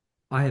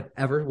I have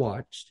ever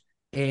watched.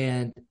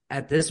 And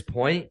at this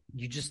point,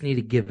 you just need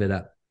to give it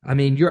up. I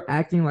mean, you're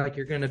acting like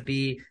you're going to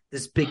be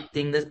this big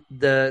thing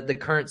the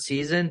current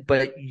season,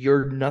 but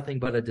you're nothing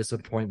but a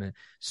disappointment.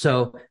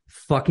 So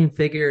fucking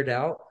figure it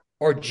out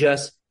or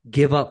just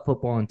give up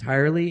football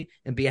entirely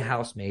and be a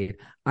housemaid.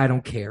 I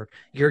don't care.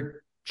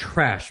 You're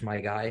trash,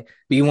 my guy.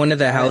 Be one of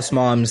the house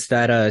moms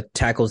that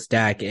tackles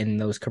Dak in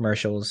those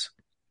commercials.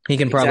 He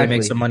can probably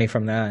make some money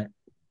from that.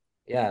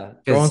 Yeah,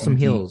 throw on some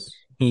heels.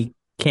 He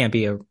can't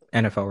be a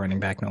NFL running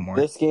back no more.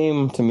 This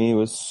game to me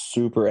was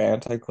super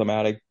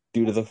anticlimactic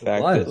due to the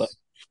fact that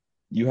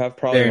you have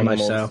probably one of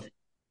the most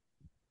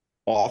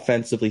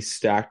offensively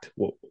stacked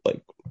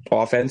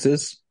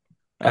offenses,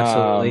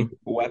 absolutely,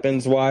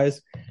 weapons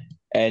wise,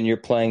 and you're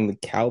playing the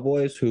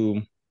Cowboys,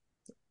 who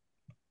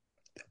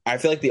I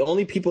feel like the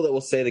only people that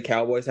will say the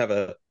Cowboys have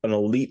an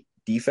elite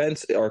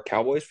defense are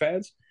Cowboys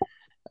fans.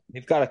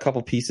 They've got a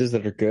couple pieces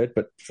that are good,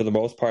 but for the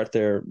most part,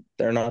 they're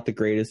not the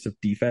greatest of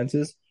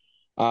defenses.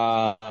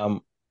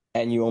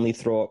 And you only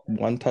throw up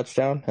 1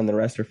 touchdown, and the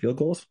rest are field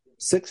goals.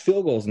 6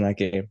 field goals in that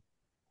game.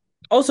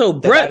 Also,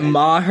 Brett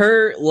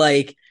Maher,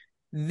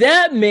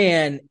 that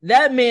man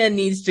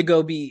needs to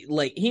go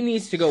he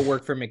needs to go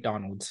work for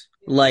McDonald's.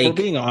 For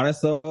being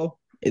honest, though,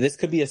 this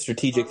could be a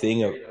strategic thing.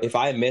 If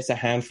I miss a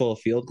handful of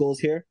field goals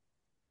here,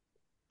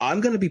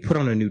 I'm going to be put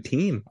on a new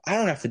team. I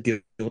don't have to deal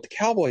with the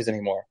Cowboys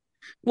anymore.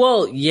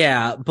 Well,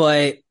 yeah,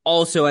 but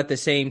also at the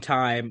same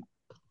time,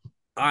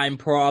 I'm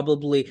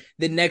probably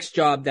the next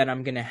job that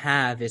I'm gonna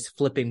have is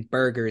flipping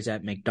burgers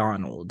at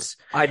McDonald's.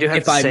 I do have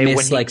if to I say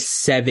miss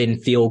 7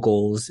 field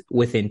goals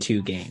within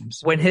 2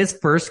 games. When his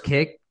first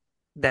kick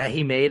that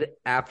he made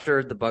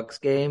after the Bucks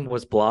game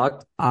was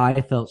blocked,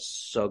 I felt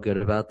so good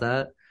about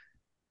that.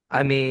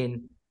 I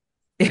mean,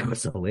 it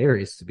was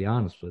hilarious, to be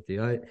honest with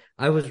you.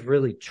 I was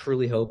really,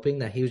 truly hoping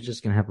that he was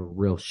just going to have a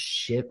real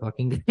shit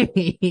fucking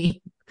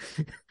game.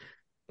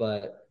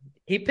 But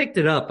he picked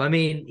it up. I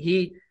mean,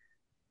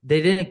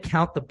 they didn't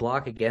count the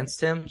block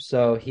against him,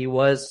 so he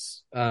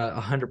was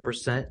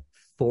 100%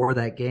 for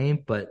that game,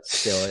 but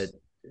still,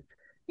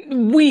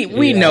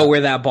 we know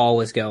where that ball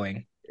was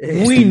going.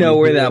 We know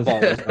where that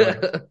ball was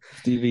going.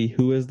 Stevie,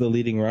 who is the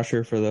leading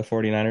rusher for the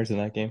 49ers in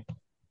that game?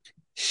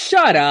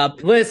 Shut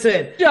up.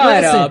 Listen.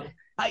 Shut up.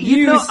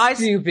 You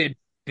stupid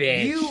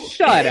bitch.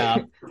 Shut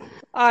up.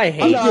 I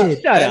hate you.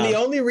 Shut up. And the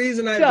only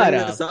reason I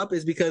bring this up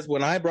is because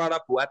when I brought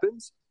up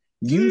weapons,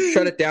 you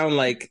shut it down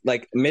like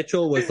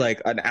Mitchell was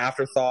like an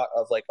afterthought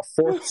of like a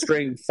fourth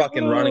string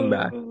fucking running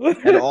back.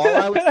 And all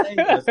I was saying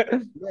was,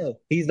 no,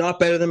 he's not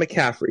better than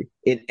McCaffrey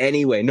in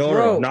any way.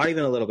 No, not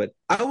even a little bit.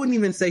 I wouldn't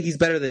even say he's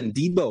better than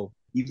Debo,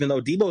 even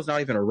though Debo's not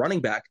even a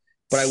running back.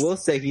 But I will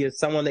say he is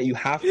someone that you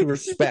have to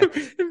respect.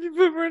 If you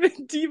put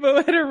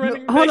Debo at a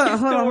running back, he's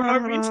still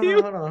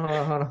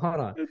RB2. Hold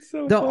on.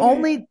 So the funny.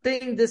 only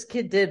thing this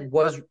kid did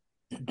was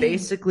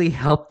basically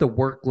help the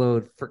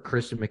workload for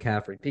Christian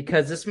McCaffrey,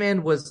 because this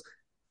man was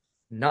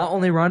not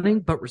only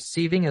running but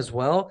receiving as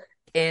well,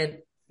 and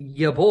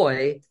your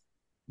boy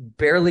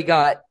barely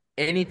got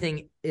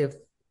anything, if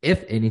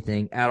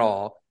anything at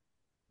all,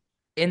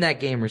 in that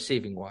game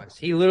receiving wise.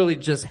 He literally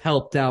just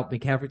helped out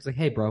McCaffrey's like,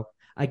 hey bro,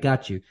 I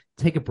got you.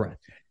 Take a breath.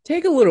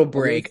 Take a little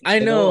break. I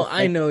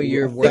know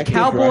you're the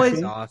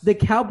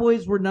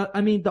Cowboys were not.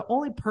 I mean, the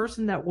only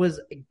person that was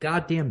a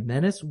goddamn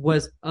menace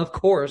was, of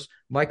course,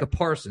 Micah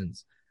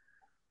Parsons.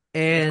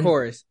 And of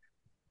course,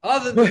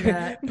 other than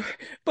that,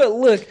 but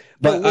look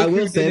I will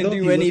who's say, gonna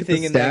do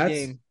anything in that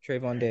game.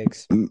 Trayvon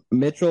Diggs.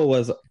 Mitchell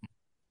was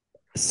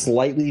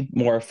slightly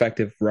more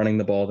effective running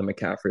the ball than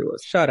McCaffrey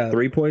was. Shut up.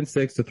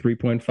 3.6 to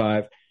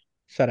 3.5.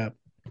 Shut up.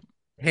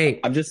 Hey,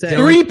 I'm just saying.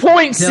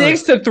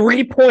 3.6 to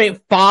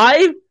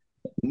 3.5?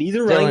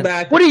 Neither running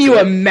back. What are you,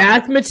 a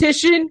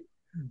mathematician?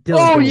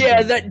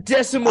 Dylan. That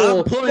decimal.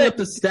 I'm pulling up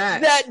the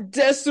stats. That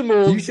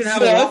decimal. You should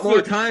have a lot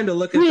more time to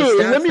look at the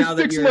stats. Let me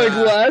fix my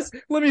glass.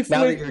 Let me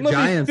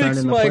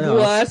fix my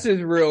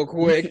glasses real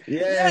quick.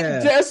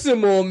 That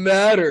decimal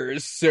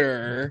matters,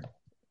 sir.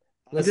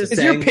 Is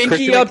your pinky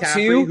Christian up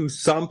McCaffrey, too? who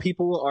some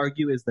people will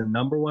argue is the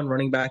number one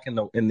running back in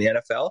the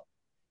NFL,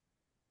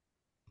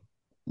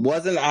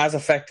 wasn't as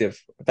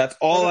effective. That's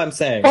all I'm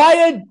saying.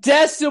 By a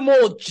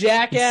decimal,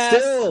 jackass.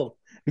 Still,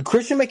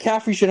 Christian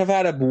McCaffrey should have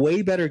had a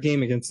way better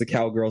game against the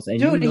Cowgirls. And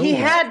dude, he that.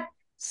 had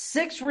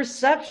 6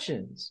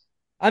 receptions.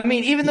 I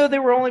mean, even though they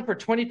were only for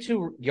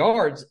 22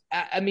 yards,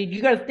 I mean,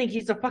 you got to think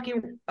he's a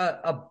fucking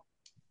a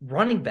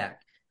running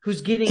back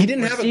who's getting. He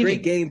didn't have a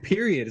great game.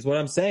 Period, is what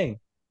I'm saying.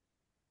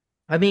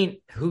 I mean,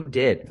 who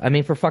did? I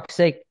mean, for fuck's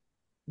sake,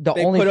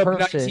 They put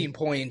up 19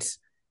 points.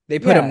 They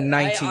put up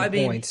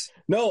 19 points.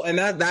 No, and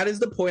that is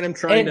the point I'm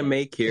trying to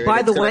make here.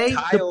 By the way,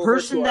 the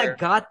person that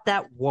got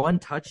that one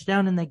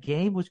touchdown in that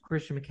game was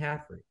Christian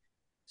McCaffrey.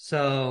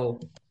 So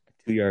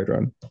 2-yard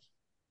run.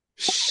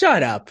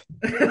 Shut up.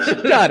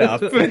 Shut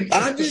up.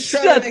 I'm just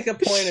trying to make a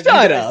point.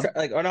 Shut up.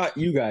 Or not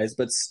you guys,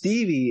 but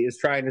Stevie is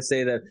trying to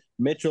say that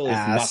Mitchell is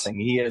nothing.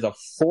 He is a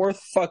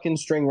fourth fucking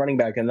string running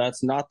back, and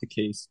that's not the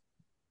case.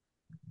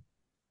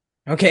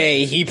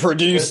 Okay, he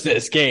produced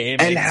this game.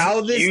 And how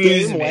this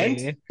game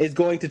went is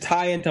going to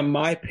tie into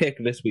my pick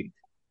this week.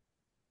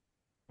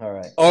 All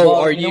right.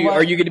 Oh, are you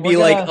going to be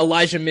like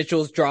Elijah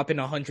Mitchell's dropping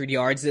 100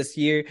 yards this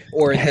year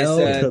or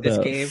this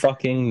game?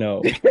 Fucking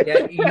no.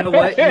 Yeah, you know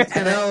what?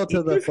 Hell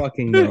to the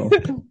fucking no.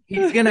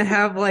 He's gonna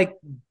have like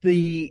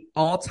the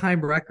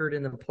all-time record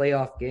in the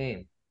playoff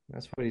game.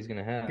 That's what he's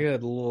gonna have.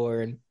 Good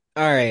Lord.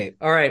 All right.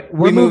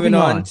 We're moving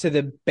on to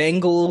the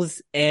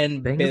Bengals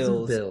and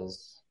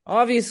Bills.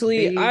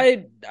 Obviously,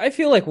 I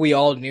feel like we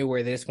all knew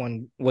where this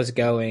one was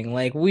going.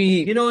 Like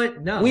you know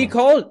what? No, we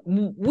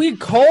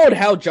called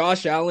how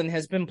Josh Allen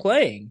has been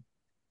playing.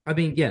 I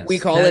mean, yes, we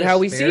call it how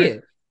we see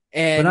it.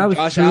 And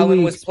Josh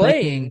Allen was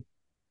playing.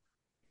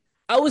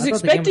 I was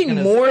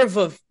expecting more of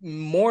a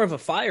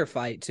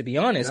firefight, to be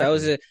honest.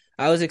 Exactly.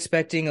 I was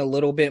expecting a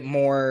little bit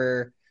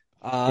more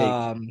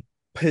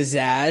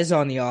pizzazz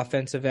on the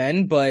offensive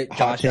end, but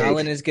Josh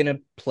Allen is going to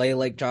play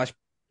like Josh.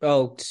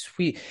 Oh,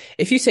 sweet.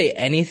 If you say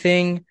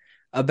anything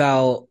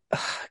about,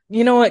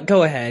 you know what?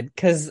 Go ahead.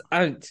 Cause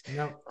Josh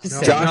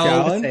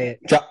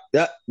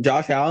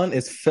Allen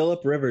is Phillip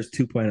Rivers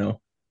 2.0.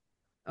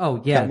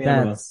 Oh yeah.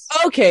 That's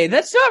okay.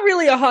 That's not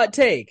really a hot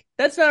take.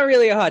 I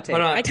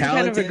can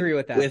kind of agree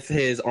with that. With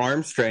his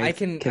arm strength, I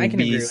can be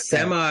agree with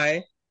semi,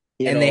 that.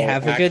 And they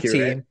have a good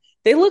team.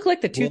 They look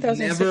like the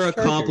 2006 We'll never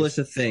Chargers. accomplish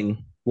a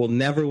thing. We'll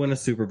never win a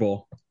Super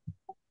Bowl.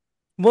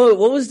 Well,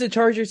 what was the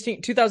Chargers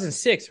team?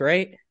 2006,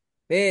 right?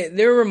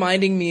 They're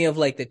reminding me of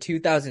like the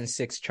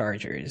 2006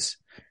 Chargers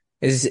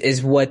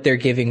is what they're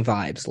giving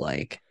vibes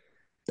like.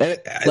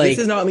 This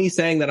is not me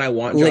saying that I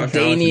want Josh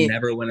Allen to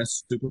never win a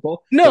Super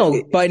Bowl.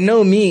 No, by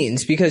no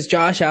means, because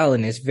Josh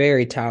Allen is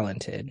very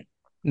talented.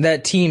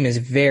 That team is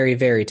very,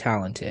 very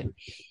talented.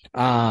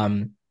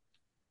 But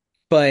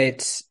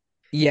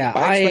yeah,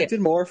 I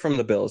expected more from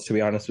the Bills, to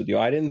be honest with you.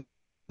 I didn't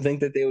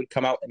think that they would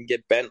come out and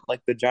get bent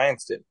like the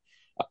Giants did.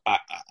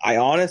 I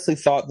honestly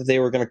thought that they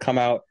were going to come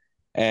out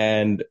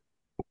and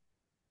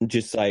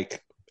just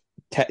like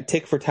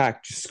tick for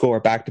tack, just score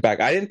back to back.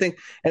 I didn't think,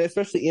 and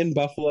especially in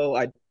Buffalo,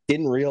 I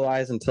didn't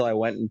realize until I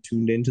went and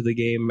tuned into the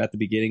game at the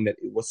beginning that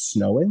it was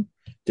snowing.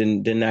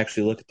 Didn't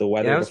actually look at the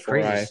weather Yeah, it was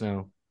before crazy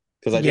snow.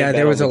 because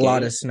there was a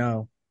lot of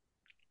snow.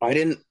 I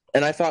didn't,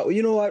 and I thought, well,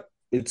 you know what?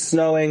 It's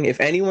snowing. If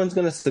anyone's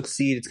going to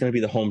succeed, it's going to be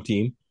the home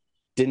team.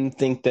 Didn't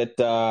think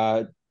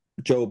that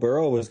Joe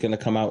Burrow was going to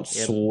come out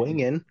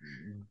swinging.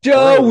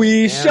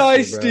 Joey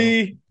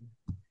Shiesty.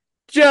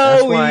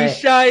 Joey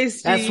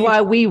Shiesty. That's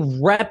why we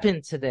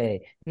repping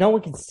today. No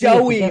one can see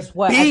Joey it. Guess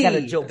what? I got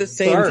a Joe. At the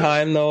same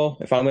time, though,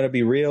 if I'm going to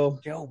be real,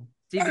 Joe.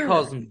 Steve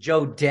calls him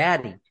Joe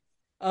Daddy.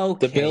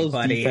 Okay, the Bills'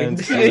 buddy.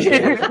 defense and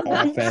the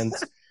Bills'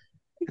 offense,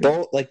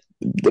 both like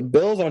the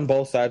Bills on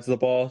both sides of the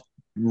ball,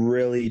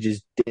 really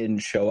just didn't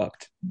show up.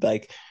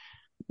 Like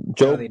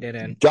They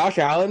didn't. Josh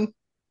Allen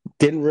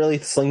didn't really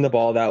sling the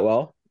ball that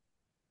well.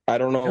 I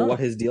don't know what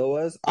his deal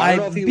was. I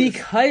don't know if he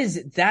because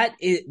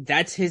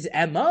that's his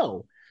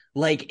MO.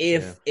 Like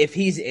if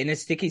he's in a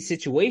sticky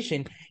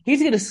situation,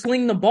 he's gonna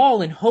sling the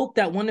ball and hope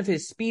that one of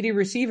his speedy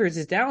receivers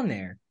is down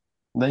there.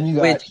 Then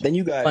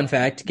you got fun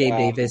fact, Gabe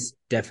Davis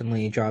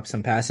definitely dropped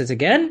some passes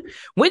again,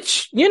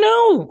 which,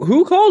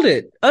 who called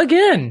it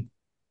again?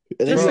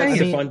 Just saying.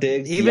 Stephon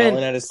Diggs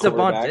yelling at his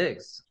quarterback.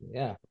 Diggs.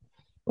 Yeah.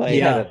 Like,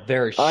 he had a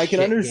very I can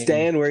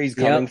understand game. where he's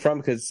coming from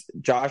because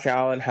Josh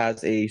Allen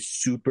has a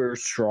super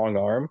strong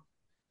arm.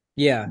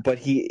 Yeah. But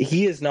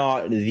he is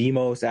not the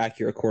most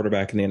accurate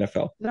quarterback in the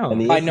NFL. No,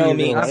 by no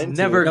means. I've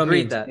never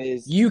agreed that.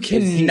 You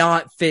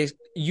cannot fix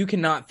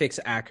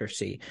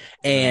accuracy.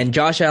 And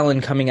Josh Allen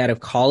coming out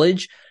of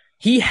college,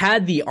 he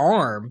had the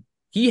arm,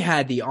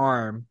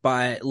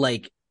 but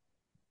like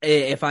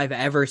if I've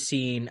ever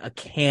seen a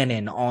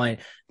cannon on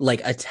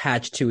like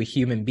attached to a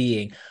human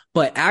being,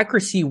 but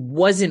accuracy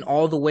wasn't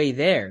all the way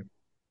there.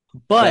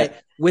 But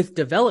with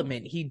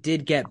development, he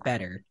did get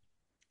better.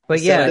 But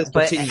yeah,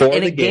 but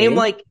in a game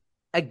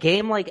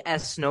like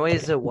as snowy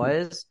as it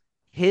was,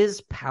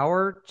 his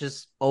power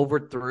just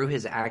overthrew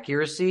his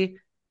accuracy,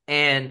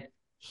 and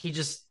he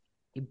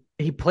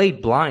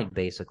played blind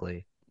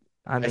basically.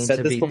 I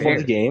said this before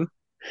the game.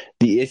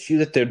 The issue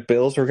that the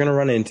Bills are going to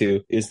run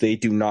into is they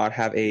do not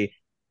have a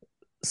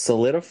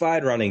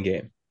solidified running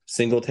game.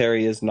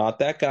 Singletary is not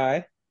that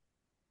guy.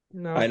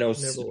 No, I know.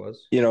 Never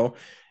was.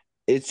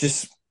 It's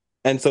just,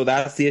 and so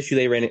that's the issue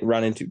they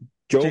run into.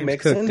 Joe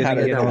Mixon had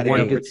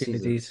one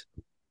opportunities.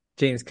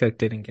 James Cook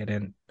didn't get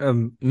in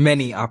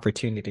many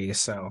opportunities,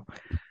 so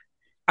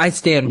I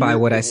stand by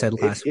what I said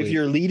last week. If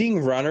your leading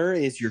runner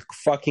is your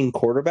fucking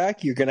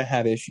quarterback, you're gonna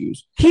have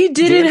issues. He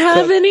didn't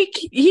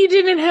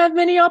have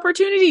many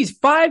opportunities.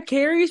 5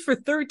 carries for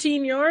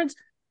 13 yards.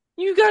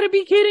 You got to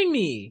be kidding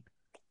me.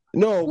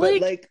 No, but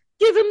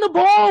give him the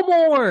ball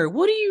more.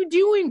 What are you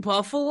doing,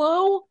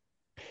 Buffalo?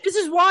 This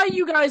is why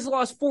you guys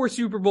lost 4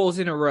 Super Bowls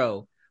in a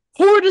row.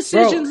 Poor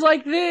decisions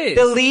like this.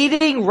 The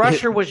leading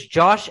rusher was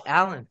Josh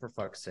Allen, for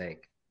fuck's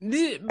sake.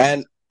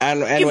 And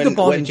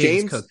when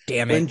James Cook,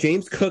 damn it. When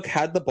James Cook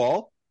had the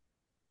ball,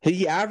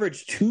 he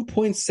averaged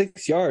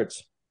 2.6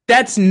 yards.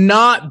 That's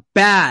not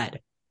bad.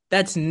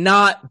 Josh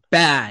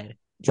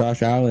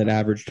Allen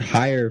averaged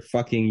higher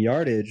fucking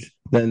yardage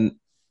than.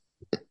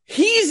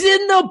 He's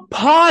in the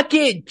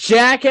pocket,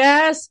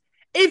 jackass.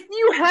 If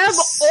you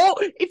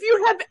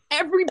have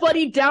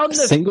everybody down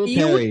the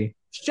field.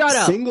 Shut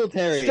up.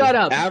 Singletary. Shut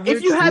up.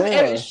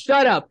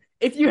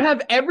 If you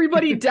have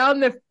everybody down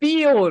the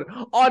field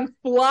on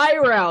fly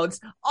routes,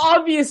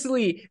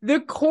 obviously the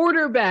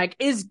quarterback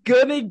is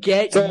gonna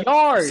get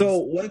yards. So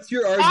what's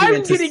your argument?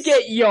 I'm gonna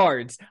get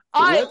yards.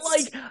 I'm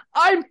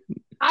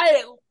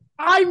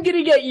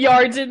gonna get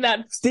yards in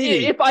that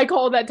Stevie, if I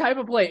call that type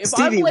of play. If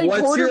Stevie, I'm playing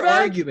what's quarterback, your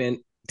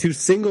argument to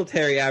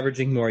Singletary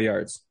averaging more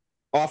yards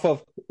off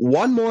of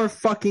one more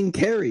fucking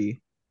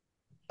carry?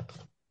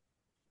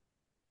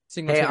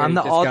 Hey, I'm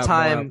the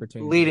all-time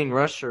leading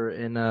rusher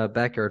in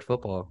backyard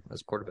football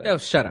as quarterback. Oh,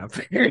 shut up.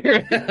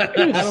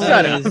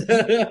 Shut up.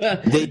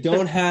 They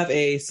don't have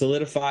a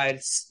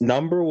solidified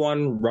number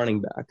one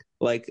running back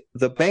like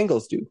the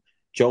Bengals do.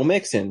 Joe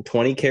Mixon,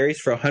 20 carries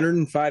for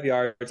 105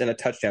 yards and a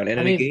touchdown. And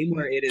in a game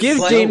where it is give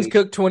James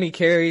Cook 20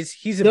 carries,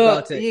 he's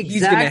going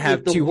to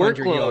have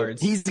 200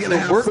 yards. He's going to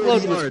have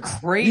workload yards.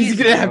 Crazy, he's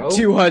going to have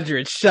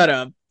 200. Shut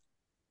up.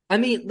 I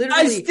mean, literally,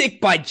 I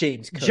stick by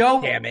James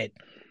Cook. Damn it.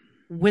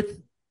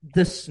 With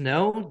the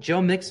snow,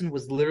 Joe Mixon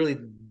was literally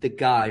the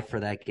guy for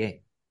that game.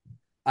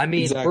 I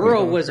mean,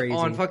 Burrow was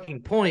on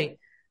fucking point,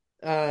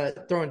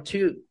 throwing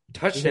 2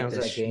 touchdowns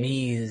that game.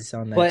 Sneeze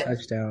on that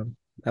touchdown.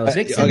 That was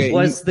Mixon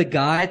was the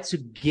guy to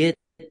get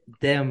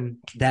them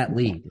that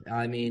lead.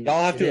 I mean,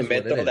 y'all have to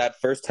admit though that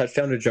first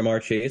touchdown to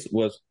Jamar Chase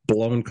was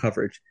blown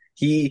coverage.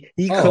 He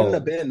couldn't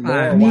have been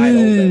more wide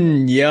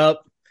open. Yep,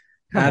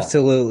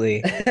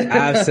 absolutely.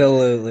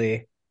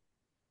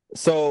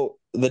 So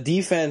the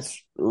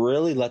defense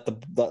really let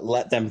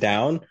them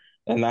down,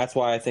 and that's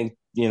why I think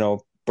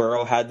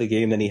Burrow had the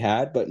game that he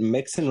had. But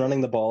Mixon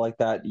running the ball like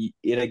that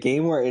in a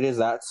game where it is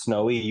that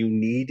snowy, you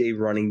need a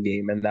running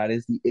game, and that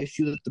is the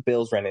issue that the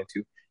Bills ran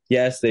into.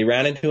 Yes, they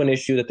ran into an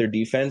issue that their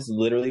defense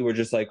literally were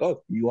just like,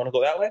 "Oh, you want to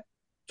go that way?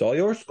 It's all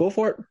yours. Go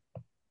for it."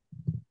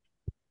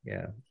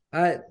 Yeah.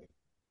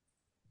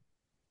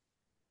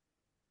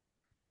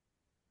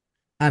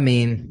 I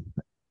mean,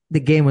 the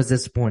game was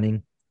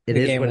disappointing. It The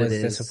is game what was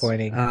it is.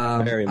 disappointing.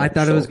 Very I much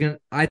thought so.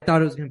 I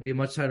thought it was gonna be a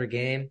much tighter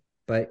game,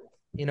 but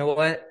you know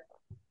what?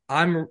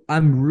 I'm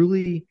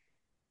really,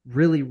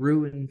 really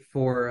rooting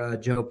for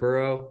Joe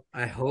Burrow.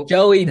 I hope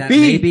Joey that B.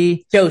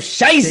 maybe Joe they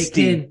Shiesty.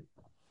 can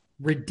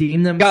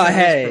redeem themselves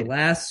ahead. for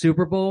last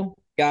Super Bowl.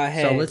 Go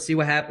ahead. So let's see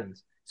what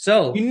happens.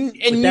 So You- and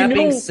with you that know-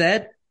 being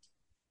said,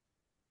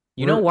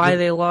 You know why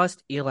they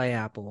lost? Eli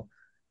Apple.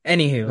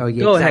 Anywho, Oh,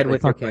 yeah, go ahead exactly.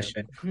 with your Fuck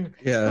him. question.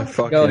 Yeah,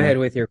 fuck Go him. ahead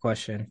with your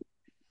question.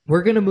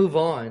 we're gonna move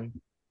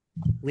on,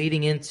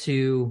 leading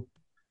into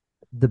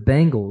the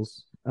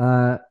Bengals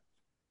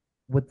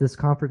with this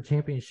conference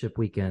championship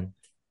weekend.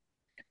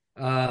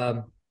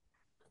 The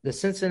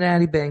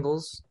Cincinnati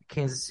Bengals,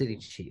 Kansas City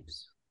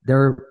Chiefs.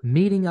 They're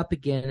meeting up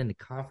again in the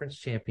conference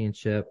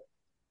championship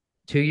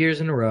 2 years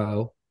in a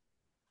row.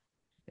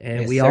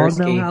 And Yes, we all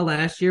sirski. know how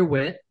last year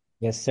went.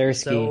 Yes, sir.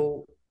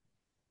 So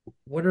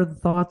what are the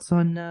thoughts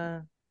on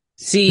this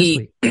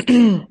See,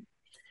 week?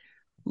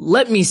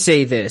 let me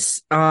say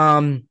this.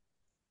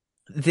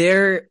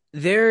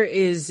 There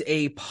is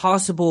a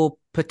possible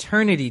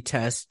paternity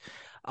test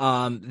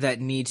that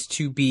needs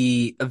to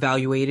be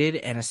evaluated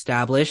and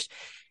established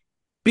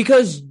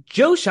because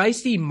Joe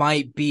Shiesty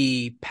might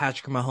be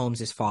Patrick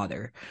Mahomes'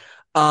 father.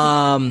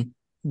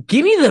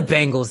 Give me the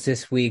Bengals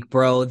this week,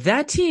 bro.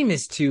 That team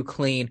is too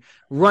clean.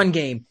 Run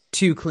game,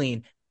 too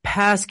clean.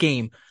 Pass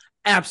game,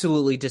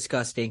 absolutely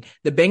disgusting.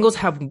 The Bengals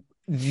have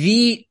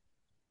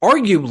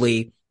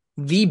arguably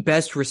the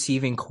best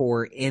receiving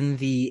core in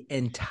the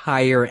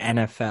entire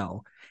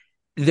NFL.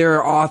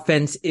 Their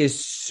offense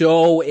is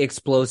so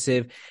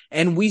explosive.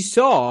 And we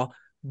saw,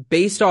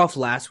 based off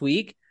last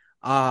week,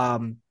 a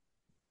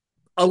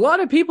lot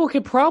of people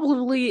could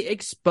probably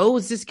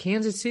expose this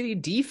Kansas City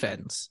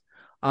defense.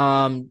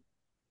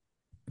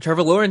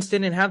 Trevor Lawrence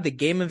didn't have the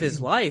game of his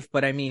life,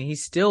 but I mean, he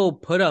still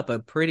put up a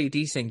pretty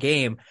decent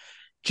game.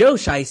 Joe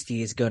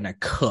Shiesty is going to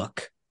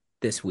cook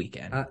this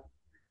weekend.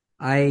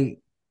 I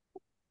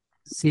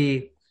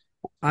see.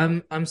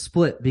 I'm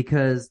split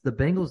because the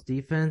Bengals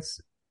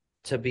defense,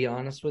 to be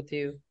honest with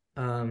you,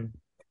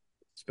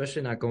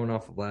 especially not going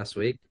off of last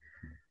week.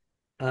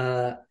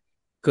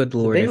 Good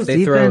Lord. Bengals If they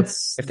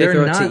defense,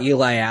 throw it not- to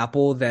Eli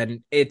Apple,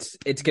 then it's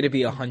going to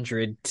be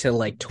 100 to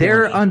like 20.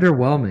 They're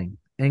underwhelming.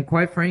 And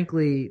quite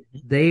frankly,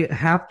 they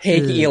have to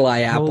Take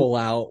Eli hope- Apple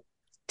out.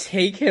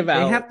 Take him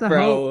out. They have to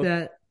bro. hope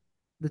that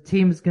the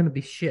team is going to be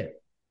shit.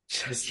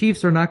 The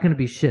Chiefs are not going to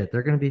be shit.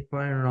 They're going to be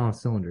firing on all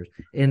cylinders.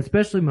 And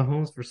especially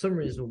Mahomes, for some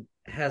reason,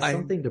 has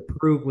something to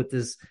prove with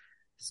this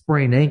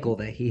sprained ankle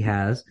that he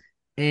has.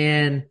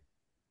 And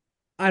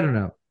I don't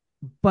know.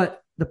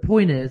 But the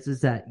point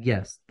is that,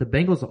 yes, the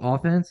Bengals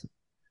offense,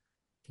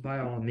 by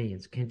all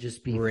means, can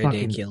just be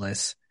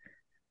ridiculous.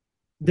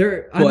 I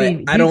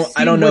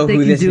don't know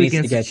who this needs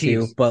to get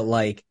to, but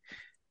like,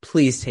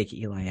 please take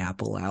Eli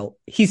Apple out.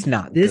 He's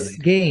not This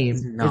good. game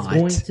He's is not.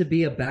 going to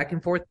be a back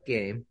and forth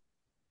game.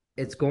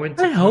 It's going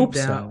to I come hope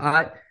down.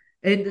 so.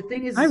 And the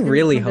thing is, I it's gonna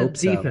really come down hope to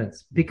so.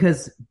 defense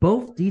because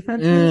both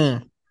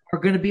defenses are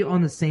going to be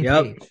on the same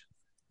Yep. page.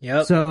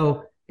 Yep.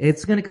 So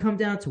it's going to come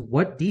down to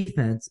what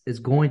defense is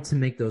going to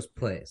make those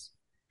plays.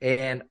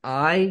 And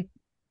I'm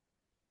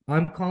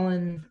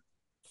calling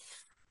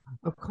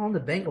the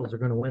Bengals are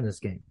going to win this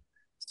game.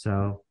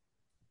 So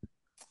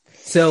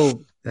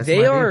that's they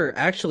my are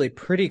actually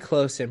pretty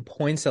close in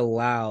points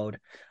allowed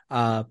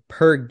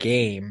per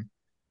game.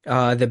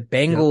 The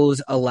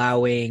Bengals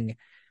allowing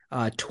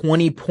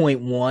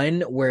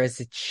 20.1, whereas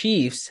the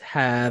Chiefs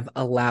have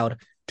allowed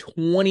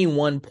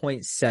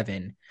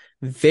 21.7.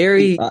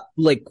 Very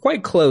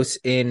quite close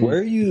in. Where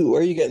are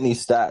you getting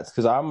these stats?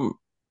 Because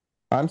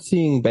I'm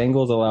seeing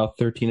Bengals allow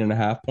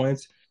 13.5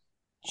 points,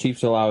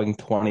 Chiefs allowing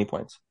 20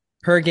 points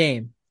per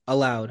game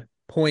allowed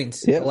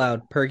points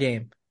allowed per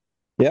game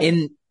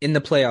in the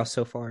playoffs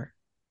so far.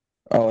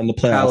 Oh, in the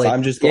playoffs. Valid.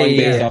 I'm just going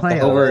based off the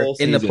over whole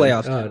in the season.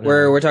 playoffs. Oh, no.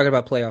 We're talking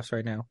about playoffs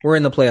right now. We're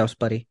in the playoffs,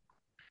 buddy.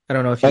 I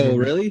don't know if you. Oh,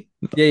 really?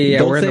 Yeah.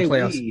 Don't We're in the say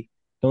playoffs. we.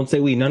 Don't say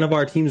we. None of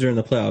our teams are in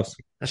the playoffs.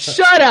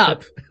 Shut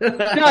up!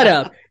 Shut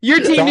up!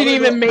 Your team So I'm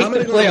didn't gonna even go- make I'm the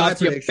gonna go with my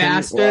playoffs, you prediction.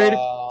 bastard.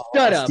 Wow,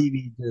 Shut up.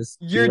 Stevie just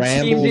Your team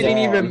rambles didn't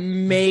on.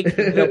 even make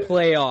the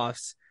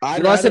playoffs. I'd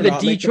You lost to rather the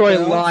not make Detroit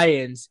playoffs.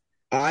 Lions.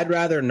 I'd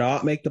rather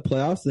not make the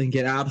playoffs than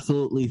get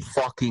absolutely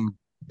fucking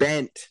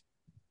bent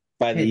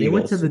by the Hey, they Eagles.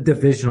 went to the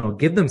divisional.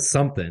 Give them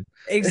something.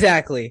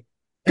 Exactly.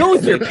 Go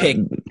with your pick,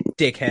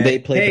 dickhead. They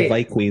played Hey. the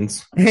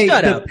Vikings. Hey,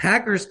 Shut the up.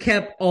 Packers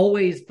kept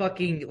always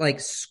fucking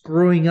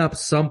screwing up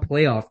some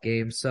playoff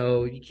games,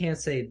 so you can't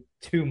say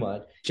too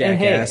much. And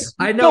hey, Jackass.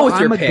 I Go know with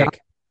your I'm a pick. guy.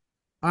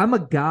 I'm a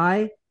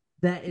guy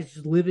that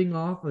is living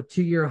off a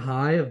 2-year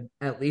high of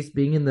at least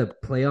being in the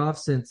playoffs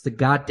since the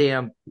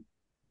goddamn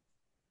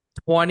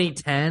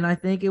 2010, I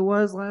think it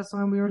was last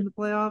time we were in the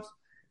playoffs.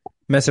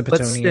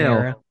 Mesopotamian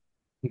era.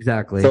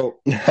 Exactly. So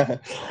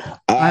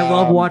I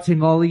love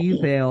watching all of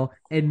you fail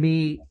and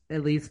me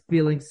at least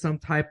feeling some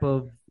type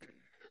of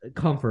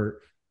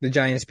comfort. The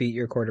Giants beat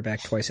your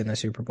quarterback twice in the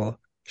Super Bowl.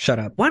 Shut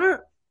up. Why don't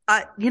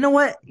you know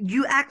what?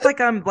 You act like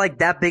I'm like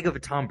that big of a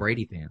Tom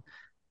Brady fan.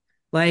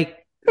 Like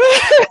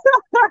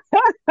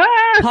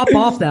pop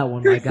off that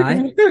one, my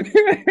guy.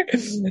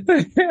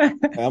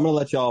 I'm gonna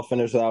let y'all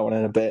finish that one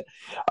in a bit.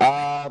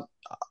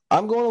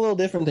 I'm going a little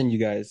different than you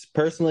guys.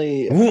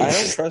 Personally,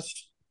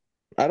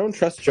 I don't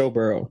trust Joe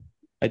Burrow.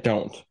 I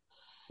don't.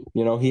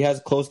 You know, he has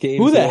close games.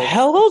 Who the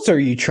hell else are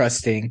you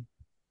trusting?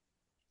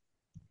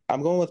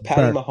 I'm going with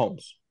Patty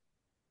Mahomes.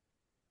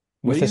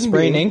 With a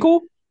sprained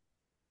ankle?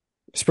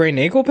 Sprained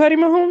ankle, Patty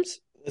Mahomes?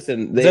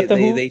 Listen,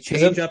 they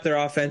change up their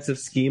offensive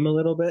scheme a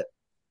little bit.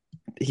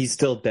 He's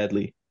still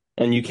deadly.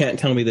 And you can't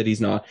tell me that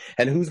he's not.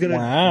 And who's going to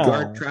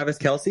guard Travis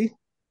Kelce?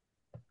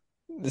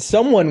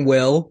 Someone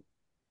will.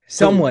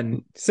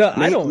 Someone.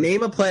 I don't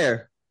name a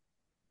player.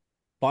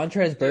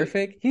 Bontrez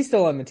Burfict? He's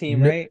still on the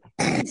team, right?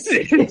 So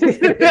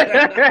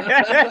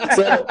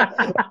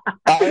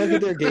I look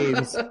at their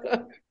games.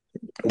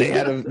 They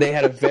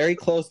had a very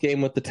close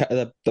game with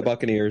the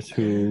Buccaneers,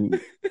 who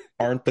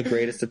aren't the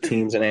greatest of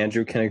teams, and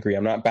Andrew can agree.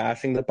 I'm not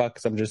bashing the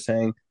Bucs. I'm just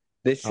saying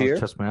this year.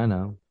 Trust me, I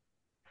know.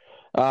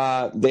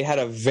 They had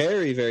a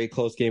very, very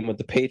close game with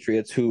the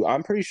Patriots, who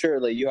I'm pretty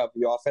sure you have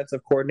the offensive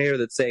coordinator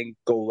that's saying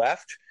go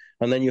left,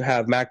 and then you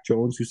have Mac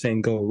Jones who's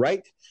saying go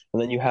right,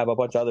 and then you have a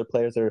bunch of other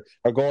players that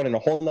are going in a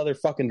whole other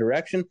fucking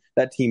direction.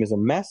 That team is a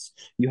mess.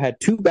 You had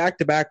 2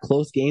 back-to-back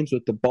close games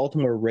with the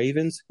Baltimore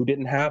Ravens, who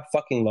didn't have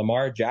fucking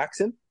Lamar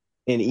Jackson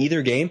in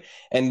either game.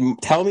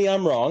 And tell me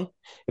I'm wrong.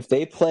 If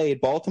they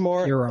played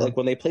Baltimore, like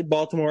when they played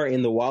Baltimore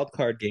in the wild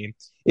card game,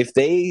 if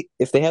they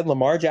had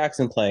Lamar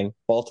Jackson playing,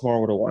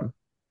 Baltimore would have won.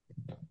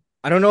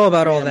 I don't know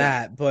about all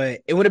that,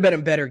 but it would have been a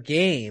better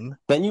game.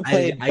 Then you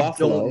played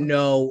Buffalo. I don't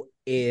know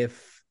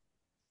if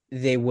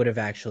they would have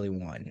actually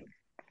won.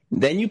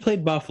 Then you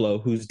played Buffalo,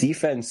 whose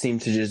defense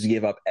seemed to just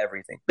give up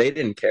everything. They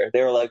didn't care.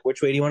 They were like,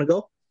 which way do you want to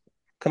go?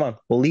 Come on,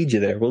 we'll lead you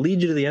there. We'll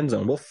lead you to the end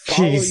zone. We'll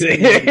follow you.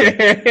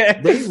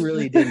 They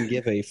really didn't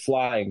give a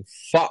flying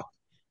fuck,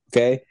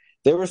 okay?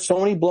 There were so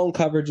many blown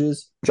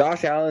coverages.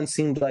 Josh Allen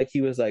seemed like he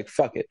was like,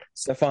 fuck it.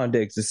 Stephon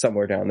Diggs is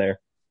somewhere down there.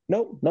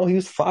 No, he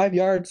was 5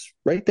 yards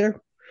right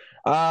there.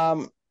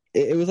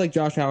 It was like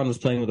Josh Allen was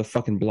playing with a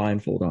fucking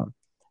blindfold on.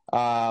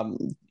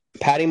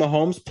 Patty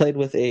Mahomes played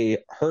with a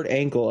hurt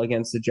ankle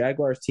against the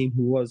Jaguars team,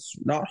 who was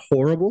not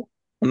horrible.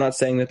 I'm not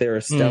saying that they're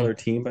a stellar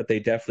team, but they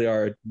definitely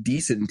are a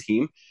decent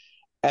team.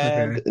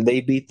 And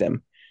they beat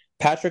them.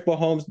 Patrick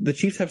Mahomes, the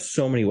Chiefs have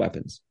so many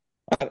weapons.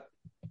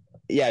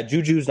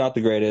 Juju's not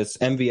the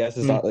greatest. MVS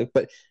is not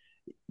but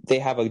they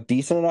have a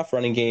decent enough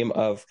running game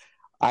of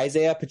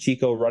Isaiah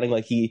Pacheco running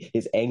like he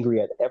is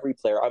angry at every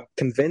player. I'm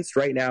convinced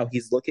right now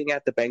he's looking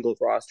at the Bengals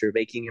roster,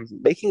 making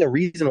a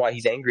reason why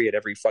he's angry at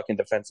every fucking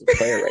defensive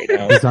player right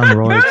now. He's on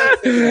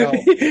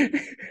roids.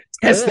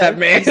 Test that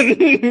man.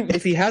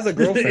 If he has a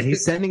girlfriend,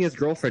 he's sending his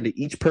girlfriend to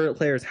each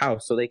player's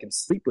house so they can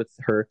sleep with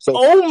her. So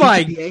oh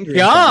my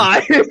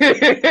god!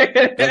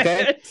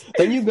 Okay.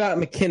 Then you've got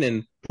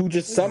McKinnon, who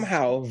just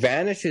somehow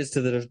vanishes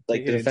to the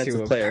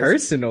defensive players.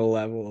 Personal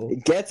level.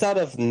 Gets out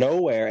of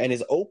nowhere and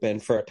is open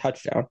for a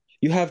touchdown.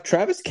 You have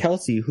Travis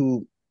Kelce,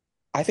 who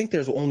I think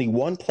there's only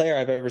one player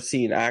I've ever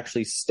seen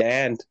actually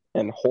stand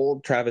and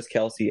hold Travis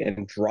Kelce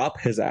and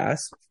drop his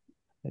ass.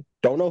 I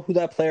don't know who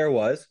that player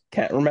was.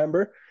 Can't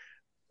remember.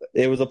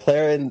 It was a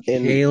player in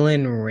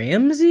Jalen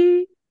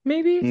Ramsey,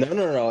 maybe?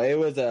 No. It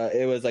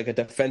was like a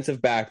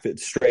defensive back that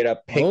straight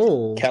up picked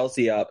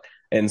Kelce up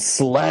and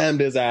slammed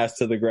his ass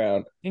to the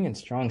ground. I think it's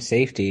strong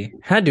safety.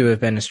 Had to have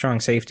been a strong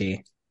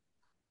safety.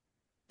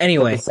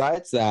 Anyway, but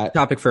besides that,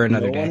 topic for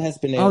another day. No one has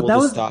been able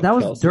to stop that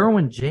was Kelce.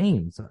 Derwin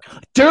James.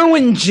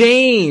 Derwin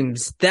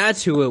James,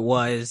 that's who it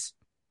was.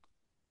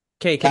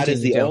 Okay, that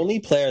is the only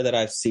player that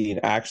I've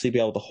seen actually be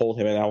able to hold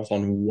him, and that was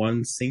on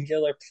one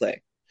singular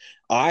play.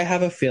 I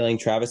have a feeling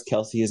Travis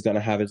Kelce is going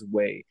to have his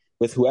way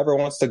with whoever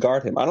wants to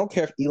guard him. I don't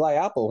care if Eli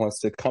Apple wants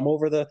to come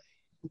over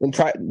and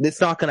try. It's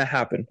not going to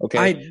happen.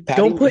 Okay,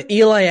 don't put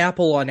Eli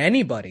Apple on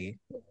anybody.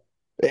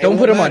 Don't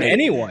put him on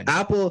anyone.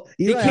 Apple,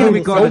 he can't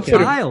even guard a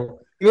child.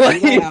 Eli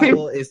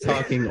Apple is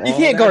talking. You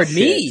can't guard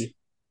me.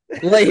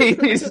 And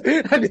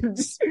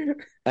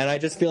I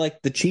just feel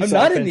like the Chiefs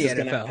offense is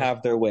going to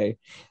have their way.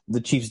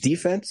 The Chiefs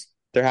defense,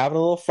 they're having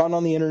a little fun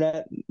on the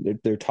internet.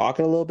 They're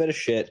talking a little bit of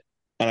shit.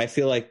 And I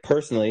feel like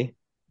personally,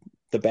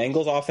 the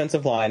Bengals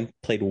offensive line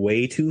played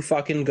way too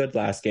fucking good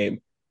last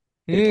game.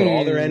 They put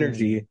all their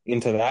energy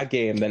into that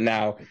game. Then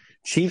now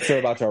Chiefs are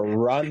about to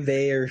run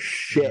their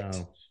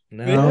shit.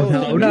 No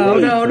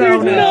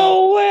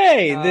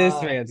way! This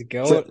man's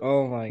going.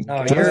 Oh my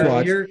god!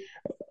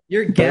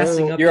 You're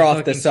gassing up You're the off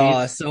fucking the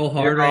sauce Chiefs so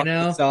hard You're right off the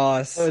now.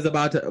 sauce. Burrow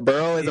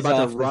is He's about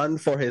off to the- run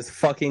for his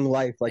fucking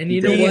life. Like And he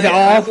you know did. He's what?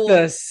 off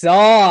the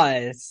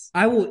sauce.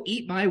 I will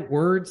eat my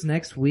words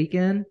next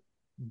weekend,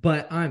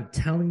 but I'm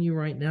telling you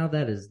right now,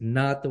 that is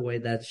not the way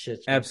that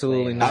shit's gonna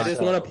Absolutely play not. out. I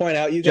just want to point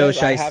out, you Joe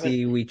guys,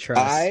 Shiesty, we trust.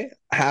 I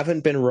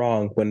haven't been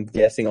wrong when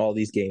guessing all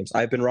these games.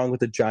 I've been wrong with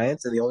the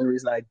Giants, and the only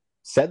reason I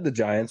said the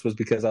Giants was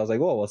because I was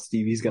like, oh, well,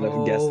 Stevie's going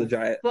to guess the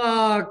Giants.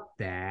 Fuck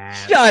that.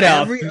 Shut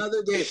up. Every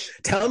other game.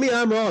 Tell me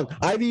I'm wrong.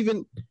 I've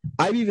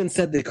even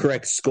said the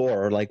correct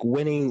score, or like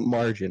winning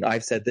margin.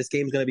 I've said this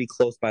game's going to be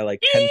close by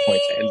like 10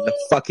 points, and the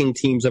fucking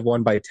teams have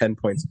won by 10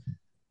 points.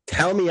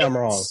 Tell me I'm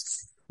wrong.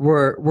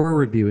 We're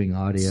reviewing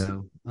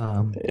audio.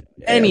 Run it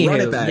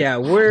Anywho, back. yeah,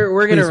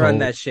 we're gonna Please run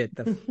hold. that shit.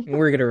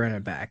 We're gonna run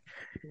it back.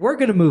 We're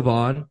gonna move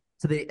on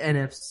to the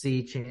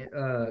NFC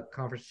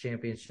Conference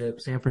Championship.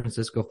 San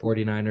Francisco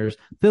 49ers,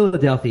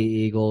 Philadelphia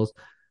Eagles.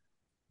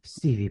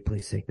 Stevie,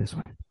 please take this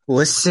one.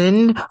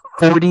 Listen,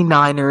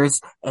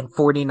 49ers and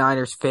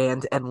 49ers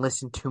fans, and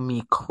listen to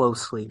me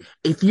closely.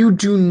 If you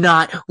do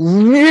not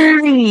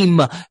name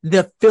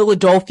the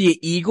Philadelphia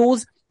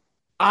Eagles,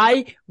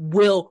 I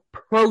will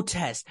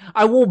protest.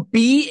 I will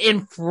be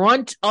in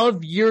front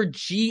of your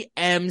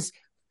GM's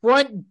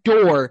front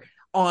door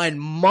on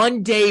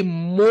Monday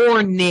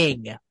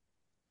morning.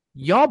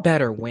 Y'all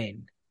better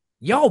win.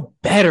 Y'all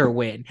better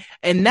win.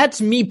 And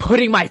that's me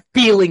putting my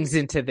feelings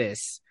into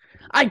this.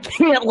 I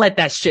can't let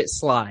that shit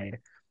slide.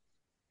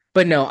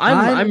 But no,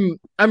 I'm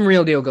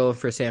real deal going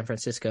for San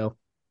Francisco.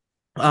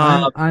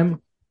 I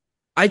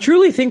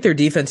truly think their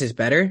defense is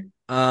better.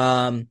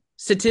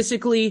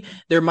 Statistically,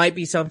 there might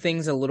be some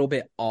things a little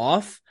bit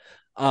off.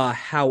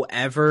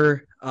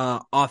 However,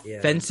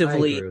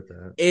 offensively,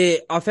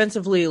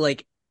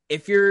 like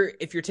if you're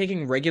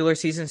taking regular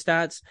season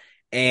stats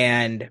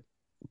and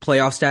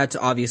playoff stats,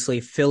 obviously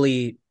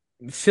Philly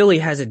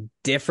has a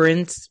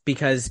difference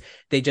because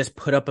they just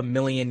put up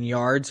 1,000,000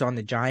 yards on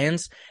the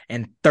Giants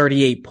and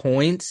 38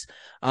 points.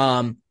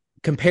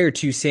 Compared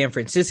to San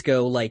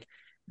Francisco, like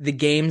the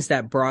games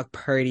that Brock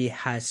Purdy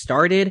has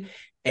started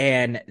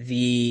and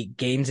the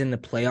games in the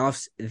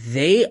playoffs,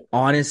 they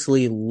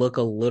honestly look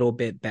a little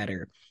bit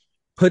better.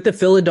 Put the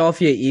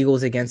Philadelphia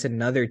Eagles against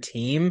another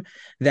team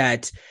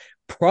that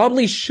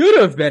probably should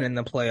have been in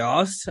the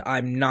playoffs.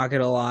 I'm not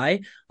going to lie.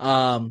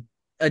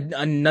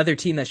 Another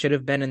team that should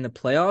have been in the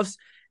playoffs,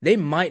 they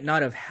might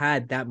not have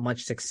had that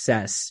much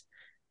success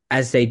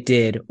as they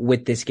did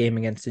with this game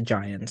against the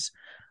Giants.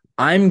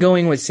 I'm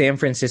going with San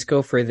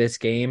Francisco for this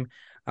game,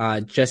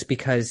 just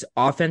because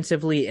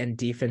offensively and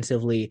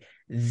defensively,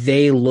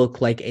 they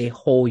look like a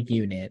whole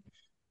unit.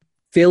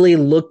 Philly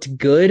looked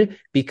good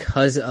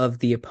because of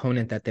the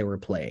opponent that they were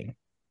playing.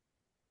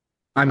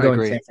 I'm going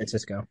San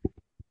Francisco.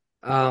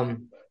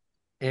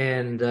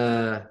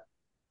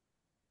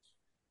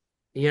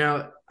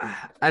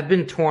 I've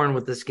been torn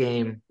with this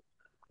game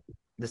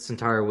this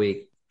entire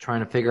week,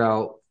 trying to figure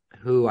out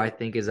who I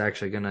think is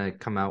actually going to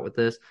come out with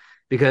this,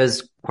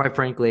 because quite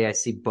frankly, I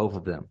see both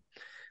of them.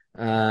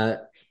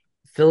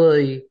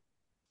 Philly,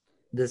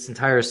 this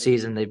entire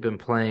season, they've been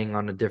playing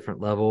on a different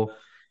level.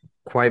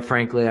 Quite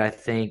frankly, I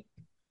think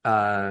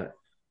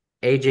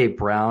A.J.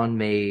 Brown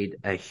made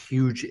a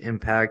huge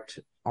impact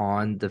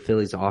on the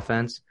Phillies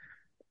offense,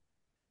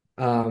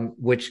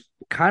 which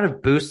kind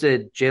of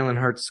boosted Jalen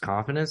Hurts'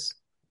 confidence,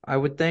 I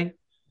would think.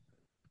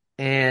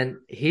 And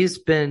he's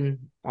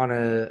been on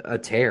a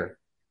tear.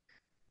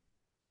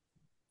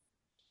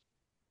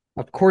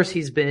 Of course,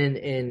 he's been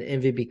in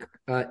MVP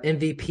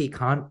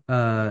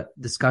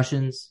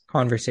discussions.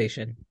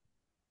 Conversations.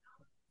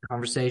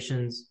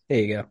 There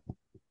you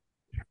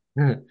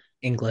go.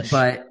 English.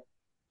 But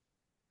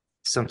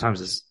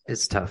sometimes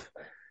it's tough.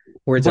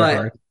 Words are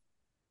hard.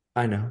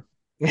 I know.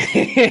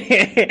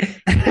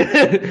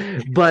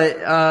 But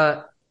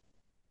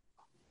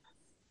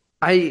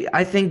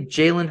I think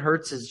Jalen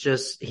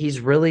Hurts he's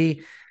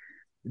really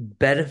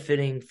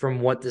benefiting from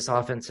what this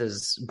offense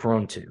has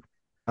grown to.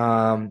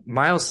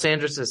 Miles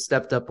Sanders has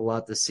stepped up a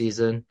lot this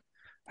season.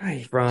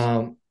 I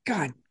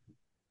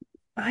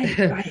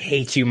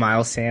hate you,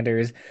 Miles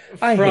Sanders.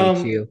 I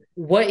hate you.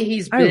 What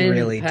he's been I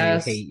really the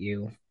past do hate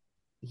you.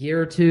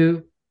 Year or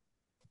two,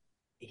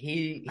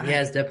 he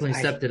has definitely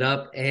stepped it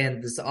up,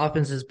 and this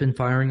offense has been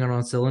firing on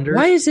all cylinders.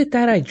 Why is it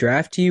that I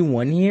draft you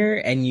one year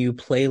and you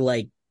play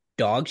like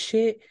dog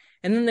shit,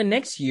 and then the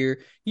next year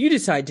you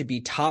decide to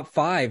be top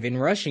 5 in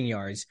rushing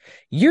yards?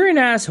 You're an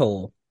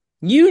asshole.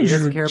 You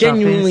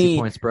genuinely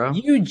points, bro.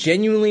 You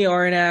genuinely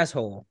are an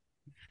asshole.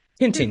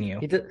 Continue.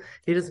 He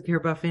doesn't care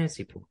about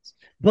fantasy points.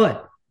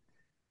 But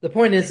the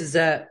point is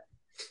that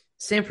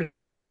San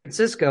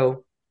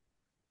Francisco,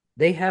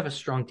 they have a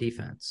strong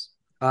defense.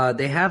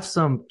 They have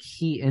some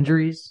key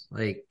injuries,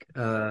 like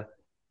Barrett,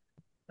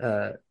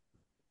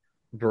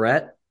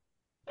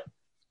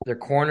 their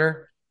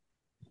corner.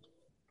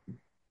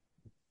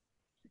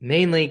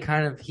 Mainly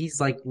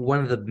he's like one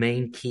of the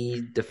main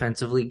key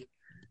defensively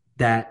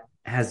that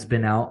has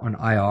been out on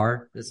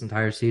IR this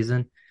entire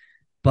season.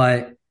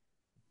 But,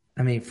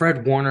 I mean,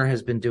 Fred Warner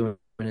has been doing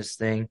his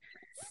thing.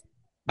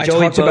 I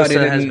Joey talked about Bosa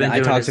it has in been I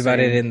doing talked his about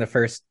it thing. in the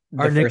first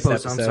Nick Bosa,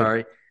 episode. I'm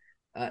sorry.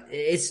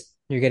 It's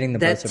You're getting the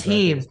that Bosa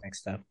team brothers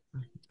mixed up.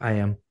 I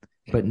am,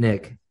 but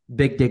Nick,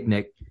 Big Dick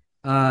Nick,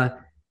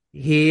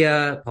 he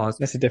paused.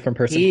 That's a different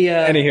person. He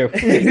Anywho.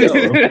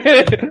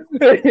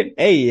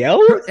 Hey yo.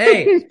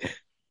 Hey,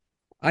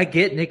 I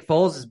get Nick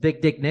Foles is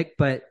Big Dick Nick,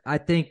 but I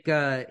think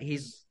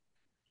he's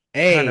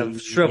kind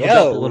of shriveled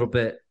up a little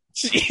bit.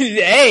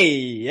 Hey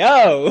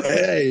yo.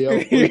 Hey, yo,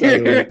 we're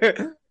talking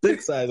about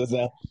dick sizes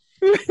now.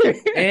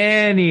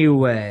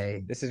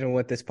 Anyway, This isn't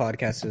what this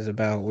podcast is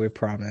about. We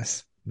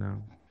promise.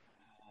 no.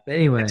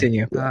 Anyway,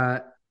 Continue.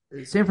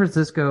 San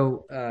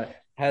Francisco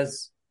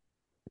has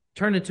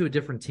turned into a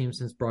different team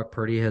since Brock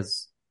Purdy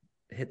has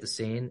hit the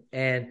scene,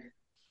 and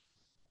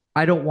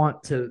I don't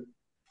want to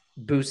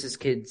boost his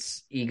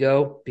kid's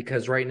ego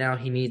because right now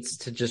he needs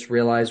to just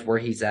realize where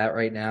he's at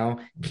right now,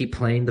 keep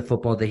playing the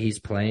football that he's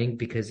playing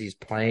because he's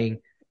playing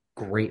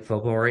great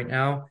football right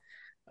now.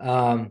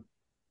 But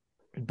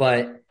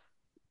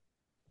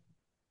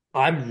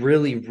I'm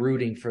really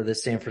rooting for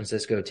this San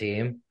Francisco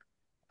team.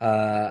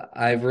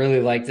 I really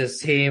like this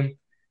team.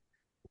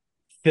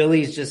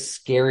 Philly's just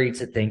scary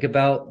to think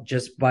about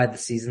just by the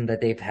season that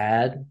they've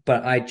had,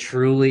 but I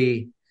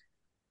truly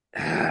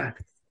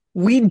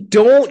We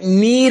don't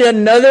need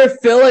another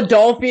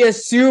Philadelphia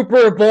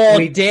Super Bowl,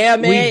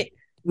 damn it.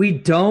 We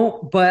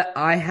don't, but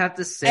I have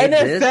to say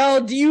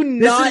NFL, do you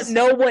not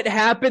know what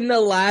happened the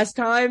last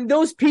time?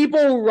 Those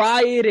people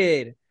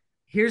rioted.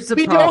 Here's the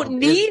we problem. don't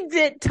need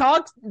that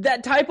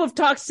type of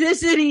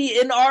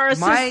toxicity in our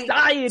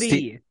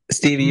society.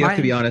 Stevie, you have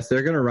to be honest.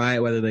 They're going to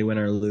riot whether they win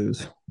or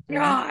lose.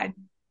 God.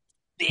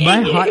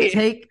 My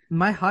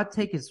hot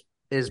take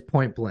is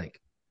point blank.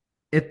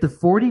 If the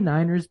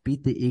 49ers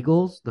beat the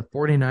Eagles, the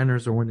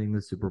 49ers are winning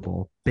the Super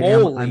Bowl.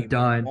 Bam, Holy I'm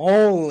done.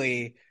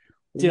 Holy.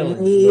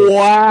 Dylan.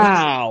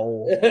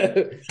 Wow.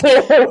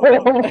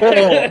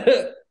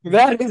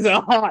 That is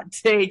a hot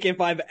take if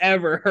I've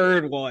ever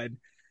heard one.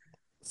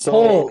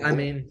 So, I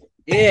mean,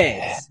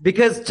 yes.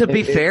 Because to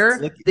be fair,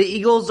 the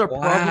Eagles are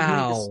probably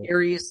Wow. the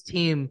scariest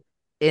team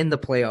in the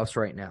playoffs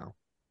right now.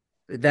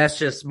 That's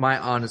just my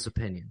honest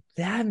opinion.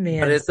 That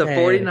man But if the said-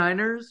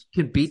 49ers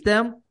can beat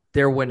them,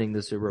 they're winning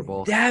the Super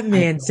Bowl. That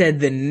man said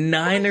the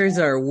Niners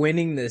are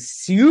winning the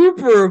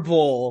Super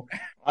Bowl.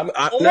 With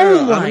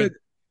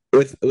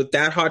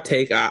that hot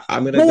take,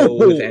 I'm going to go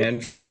with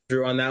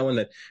Andrew on that one.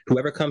 That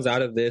whoever comes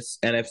out of this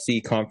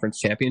NFC Conference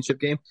Championship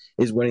game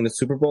is winning the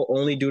Super Bowl,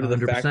 only due to the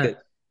 100%. fact that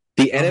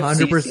the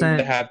NFC 100%. seems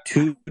to have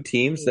two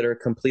teams that are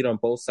complete on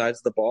both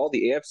sides of the ball.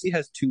 The AFC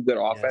has two good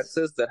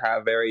offenses that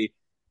have very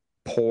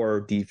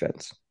poor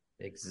defense.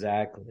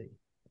 Exactly.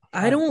 100%.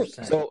 I don't.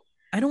 So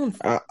I'm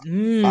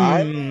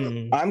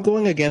I'm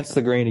going against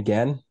the grain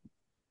again.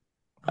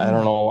 I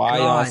don't know why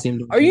y'all seem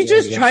to. Are you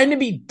just trying to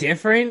be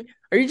different?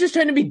 Are you just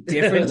trying to be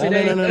different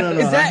today? No.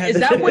 Is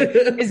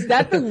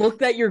that the look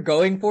that you're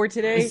going for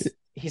today?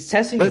 He's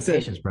testing your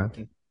patience, bro.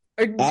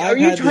 Are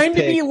you trying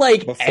to be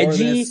like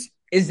edgy?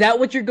 Is that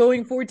what you're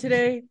going for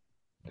today?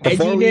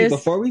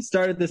 Before we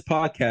started this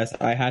podcast,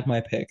 I had my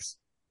picks.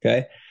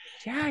 Okay.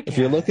 Jackass. If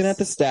you're looking at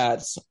the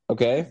stats,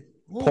 okay,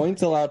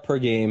 points allowed per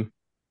game,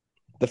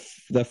 the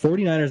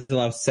 49ers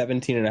allow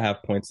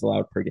 17.5 points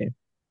allowed per game.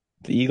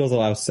 The Eagles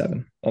allow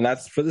 7. And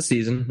that's for the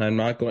season. I'm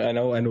not going, I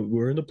know,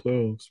 we're in the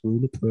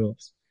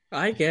playoffs.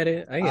 I get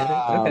it.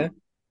 Okay.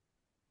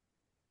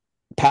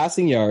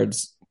 Passing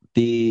yards.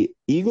 The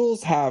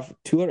Eagles have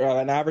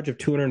an average of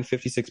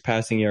 256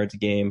 passing yards a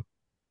game.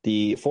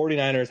 The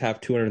 49ers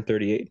have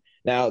 238.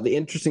 Now, the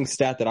interesting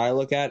stat that I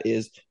look at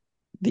is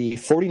the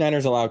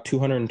 49ers allow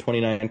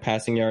 229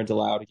 passing yards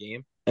allowed a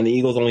game, and the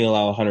Eagles only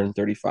allow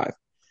 135.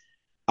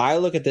 I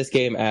look at this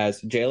game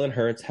as Jalen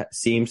Hurts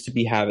seems to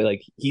be having,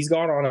 he's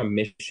gone on a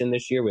mission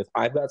this year with,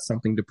 I've got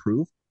something to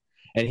prove.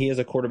 And he is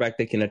a quarterback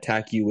that can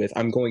attack you with,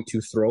 I'm going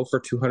to throw for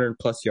 200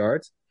 plus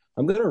yards.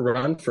 I'm going to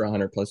run for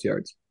 100 plus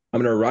yards.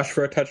 I'm going to rush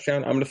for a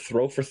touchdown. I'm going to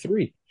throw for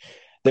 3.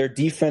 Their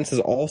defense has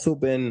also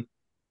been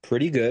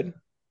pretty good,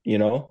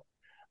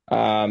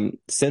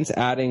 since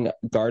adding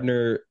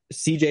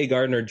CJ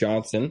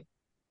Gardner-Johnson.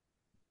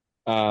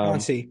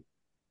 Chauncey.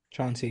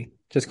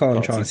 Just call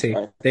him Chauncey.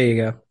 Sorry. There you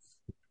go.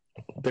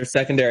 Their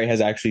secondary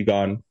has actually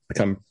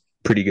become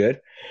pretty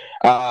good.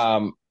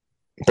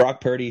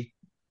 Brock Purdy,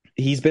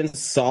 he's been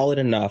solid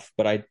enough,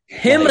 but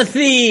Him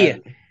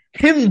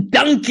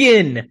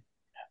Duncan.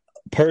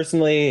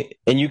 Personally,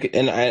 and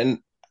it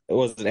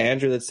was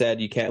Andrew that said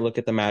you can't look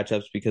at the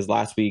matchups because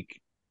last week,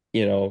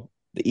 the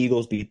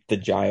Eagles beat the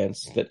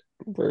Giants that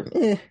were,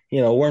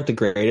 weren't the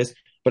greatest.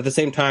 But at the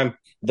same time,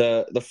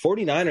 the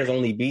 49ers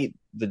only beat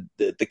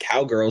the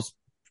Cowgirls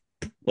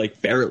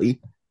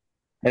barely.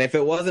 And if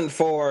it wasn't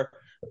for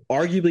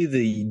arguably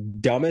the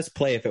dumbest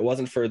play, if it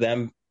wasn't for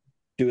them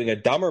doing a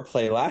dumber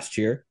play last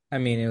year. I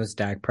mean, it was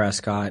Dak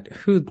Prescott.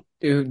 Who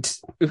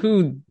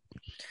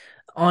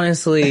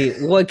honestly,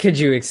 what could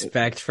you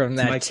expect from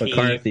that Mike team?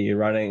 McCarthy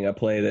running a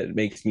play that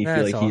makes me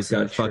feel like he's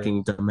got true.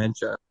 fucking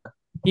dementia.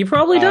 He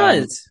probably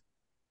does.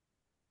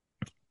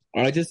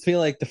 I just feel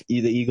like the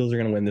Eagles are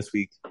going to win this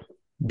week.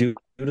 due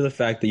to the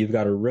fact that you've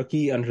got a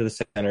rookie under the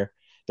center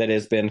that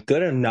has been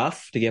good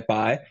enough to get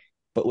by.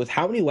 But with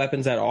how many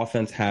weapons that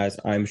offense has,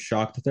 I'm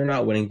shocked that they're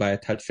not winning by a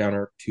touchdown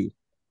or two.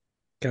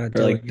 God, Or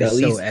Dylan, like you're at so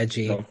least,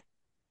 edgy. I'm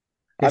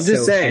You're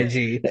just so saying.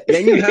 edgy.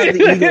 Then you have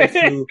the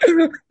Eagles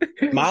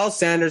who Miles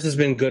Sanders has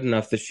been good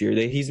enough this year.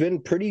 He's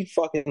been pretty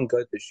fucking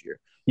good this year.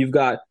 You've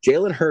got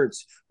Jalen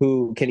Hurts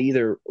who can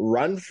either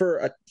run for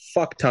a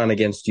fuck ton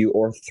against you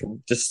or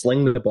just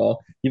sling the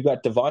ball. You've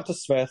got Devonta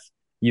Smith.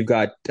 You've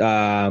got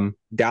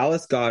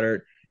Dallas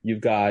Goedert.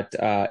 You've got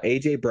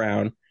AJ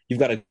Brown. You've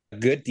got a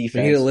good We need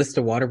defense. a list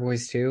of water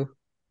boys too.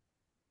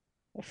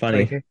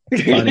 Funny. Okay.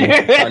 Funny.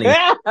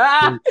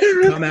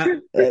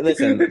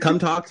 Listen, come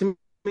talk to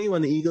me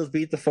when the Eagles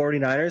beat the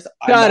 49ers.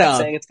 I'm Shut not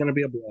up. saying it's going to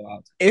be a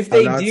blowout. If I'm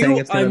they not do, saying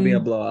it's going to be a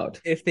blowout.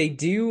 If they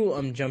do,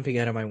 I'm jumping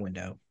out of my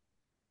window.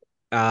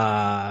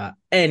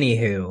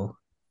 Anywho,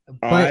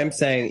 I'm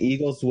saying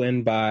Eagles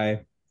win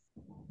by.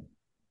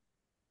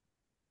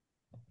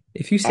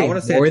 if you I say want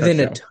to say more a than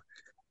touchdown.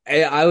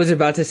 I was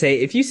about to say,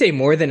 if you say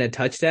more than a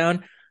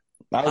touchdown,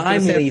 I was going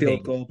I'm to say a leaving.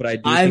 field goal, but I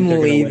do I'm think they're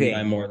going to win leaving.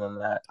 by more than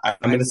that. I'm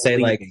going to say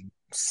like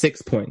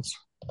 6 points.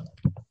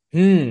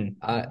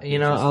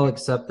 I'll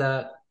accept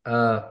that.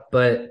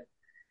 But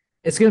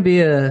it's going to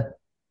be a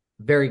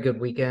very good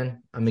weekend.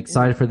 I'm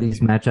excited for these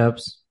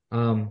matchups.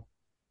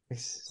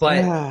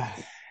 But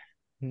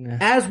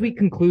as we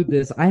conclude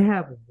this, I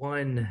have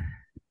one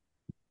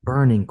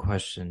burning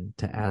question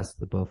to ask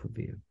the both of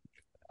you.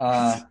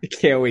 I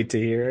can't wait to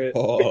hear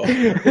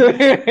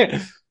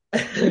it.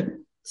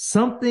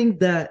 Something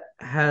that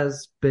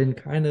has been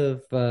kind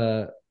of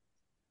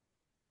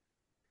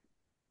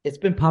it's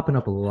been popping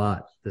up a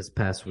lot this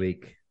past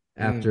week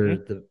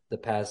after the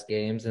past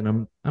games,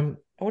 and I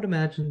would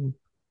imagine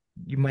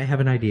you might have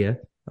an idea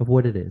of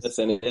what it is.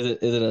 Listen, is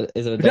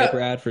it a diaper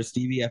ad for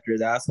Stevie after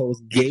his asshole was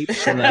gaped?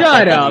 Shut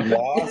up!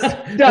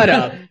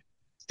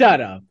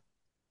 Shut up!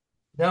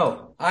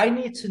 No, I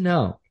need to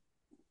know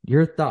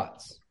your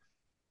thoughts.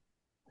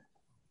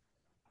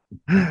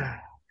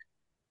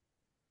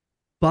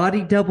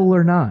 Body double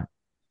or not,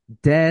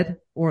 dead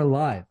or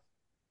alive?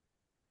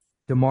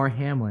 Damar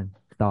Hamlin,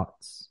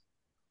 thoughts?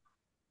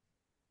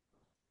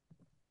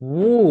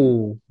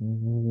 Whoa.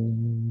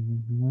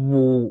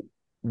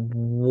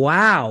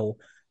 Wow.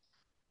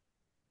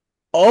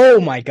 Oh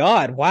my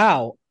God.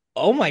 Wow.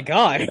 Oh my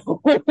God.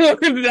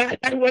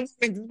 I wasn't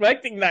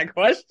expecting that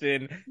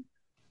question.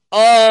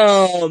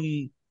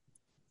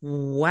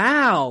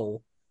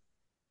 Wow.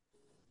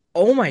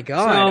 Oh my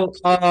God.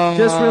 So,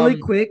 just really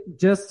quick,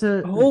 just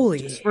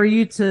for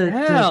you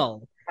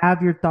to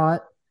have your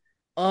thought.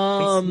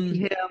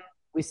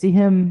 We see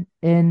him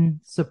in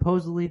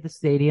supposedly the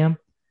stadium.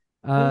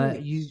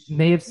 You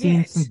may have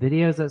seen some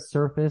videos that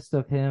surfaced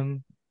of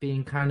him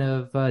being kind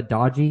of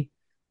dodgy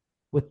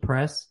with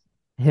press.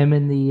 Him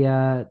in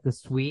the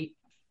suite,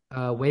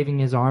 waving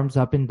his arms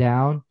up and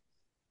down.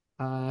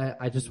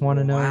 I just want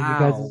to know you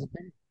guys'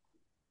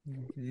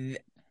 opinion.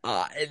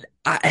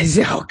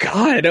 Oh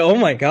God! Oh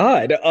my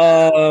God!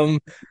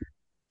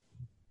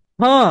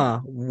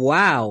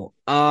 Wow.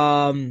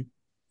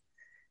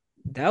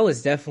 That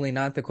was definitely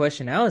not the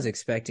question I was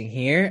expecting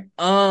here.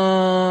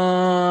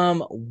 Wow.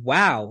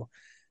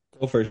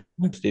 Go first,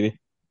 Stevie.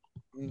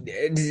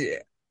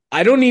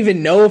 I don't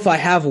even know if I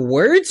have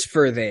words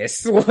for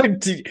this. You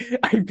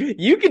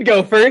could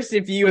go first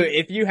if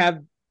you have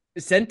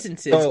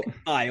sentences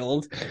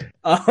compiled.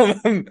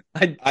 I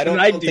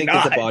don't think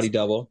it's a body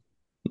double.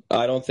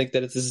 I don't think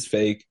that this is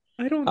fake.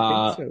 I don't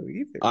think so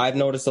either. I've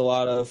noticed a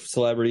lot of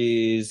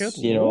celebrities,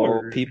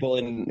 people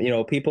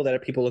that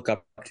people look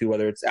up to,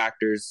 whether it's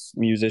actors,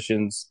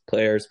 musicians,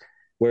 players,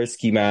 wear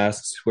ski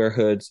masks, wear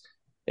hoods.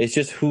 It's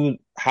just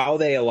how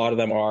a lot of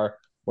them are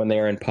when they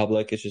are in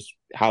public. It's just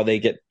how they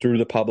get through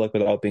the public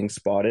without being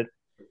spotted.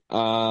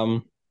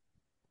 As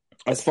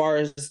far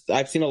as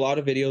I've seen a lot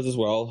of videos as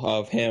well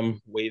of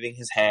him waving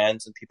his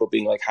hands and people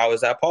being like, how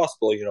is that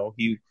possible?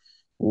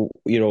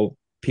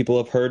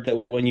 People have heard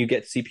that when you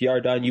get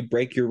CPR done, you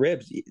break your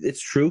ribs. It's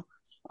true.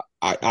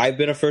 I've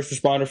been a first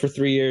responder for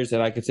 3 years,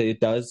 and I could say it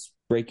does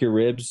break your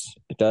ribs.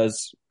 It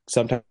does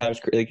sometimes,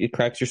 it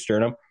cracks your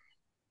sternum.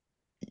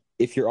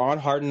 If you're on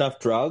hard enough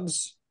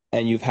drugs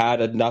and you've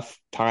had enough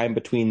time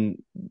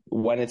between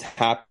when it's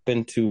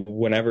happened to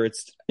whenever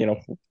it's, the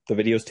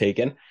video's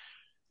taken,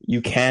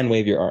 you can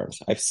wave your arms.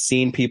 I've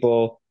seen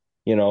people,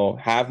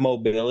 have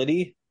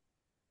mobility.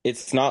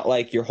 It's not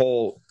like your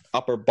whole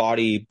upper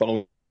body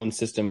bone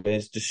system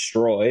is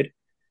destroyed.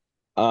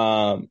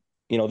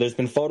 There's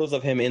been photos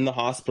of him in the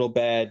hospital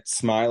bed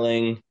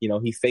smiling. He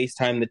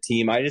FaceTimed the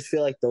team. I just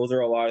feel like those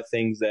are a lot of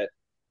things that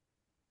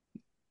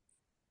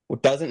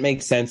doesn't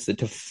make sense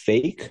to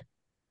fake.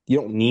 You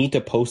don't need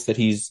to post that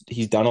he's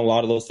done a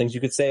lot of those things.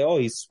 You could say,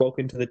 he's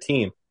spoken to the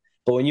team.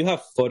 But when you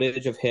have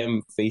footage of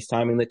him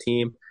FaceTiming the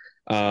team,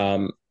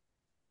 I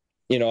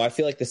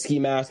feel like the ski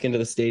mask into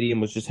the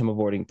stadium was just him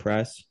avoiding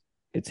press.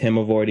 It's him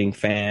avoiding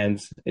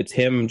fans. It's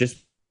him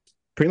just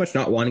pretty much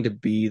not wanting to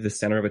be the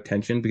center of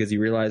attention because he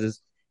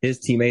realizes his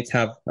teammates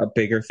have a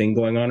bigger thing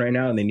going on right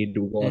now and they need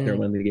to go out there and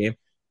win the game.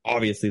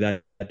 obviously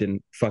that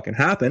didn't fucking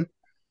happen.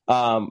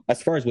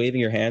 As far as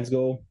waving your hands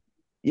go,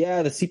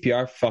 yeah, the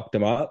CPR fucked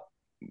him up,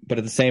 but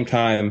at the same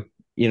time,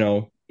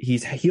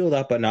 he's healed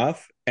up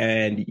enough,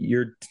 and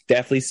you're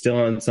definitely still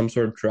on some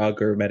sort of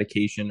drug or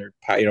medication or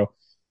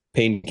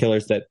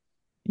painkillers that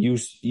you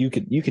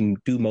can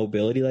do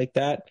mobility like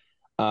that.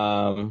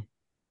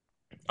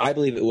 I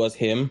believe it was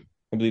him.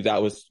 I believe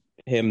that was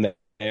him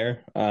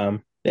there.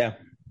 Yeah.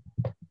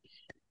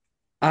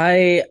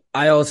 I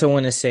also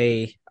want to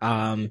say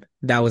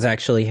that was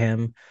actually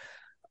him.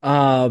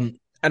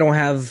 I don't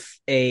have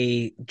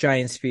a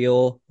Giants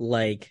feel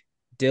like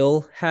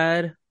Dill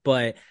had,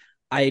 but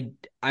I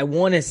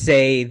want to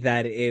say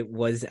that it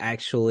was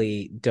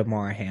actually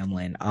Damar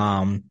Hamlin.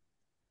 I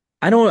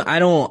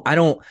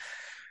don't.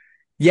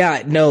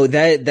 Yeah, no,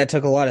 that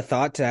took a lot of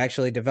thought to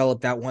actually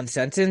develop that one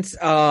sentence.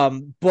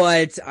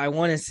 But I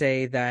want to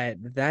say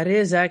that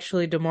is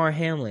actually Damar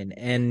Hamlin,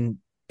 and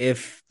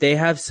if they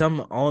have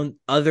some on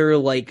other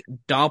like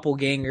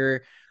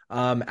doppelganger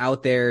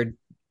out there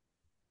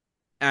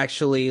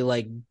actually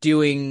like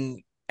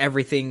doing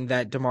everything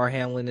that Damar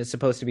Hamlin is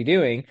supposed to be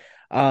doing,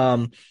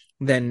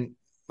 then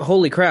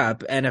holy crap,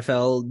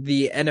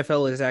 the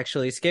NFL is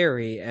actually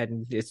scary,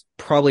 and it's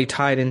probably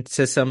tied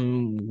into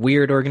some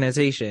weird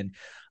organization.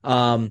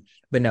 But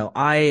no,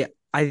 I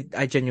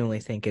genuinely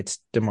think it's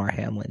Damar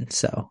Hamlin.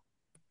 So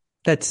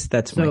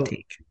that's my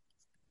take.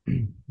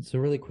 So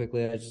really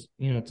quickly, I just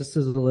to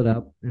sizzle it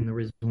up, and the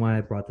reason why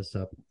I brought this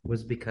up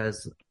was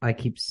because I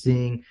keep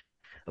seeing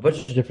a bunch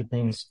of different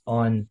things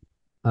on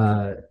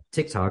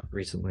TikTok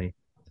recently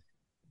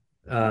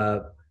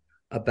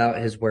about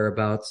his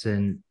whereabouts,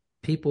 and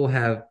people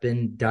have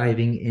been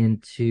diving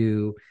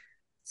into,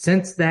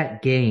 since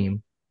that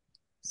game,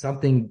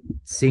 something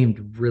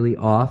seemed really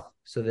off.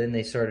 So then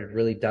they started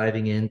really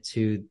diving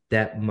into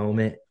that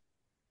moment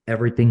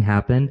everything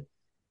happened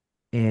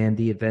and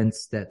the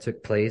events that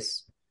took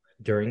place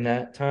during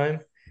that time,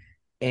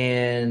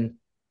 and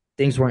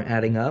things weren't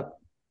adding up.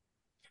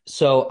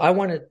 So I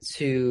wanted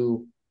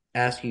to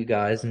ask you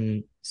guys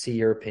and see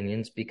your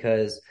opinions,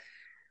 because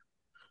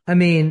I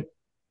mean,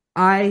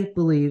 I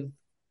believe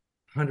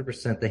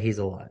 100% that he's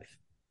alive.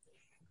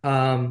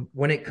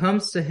 When it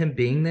comes to him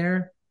being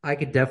there, I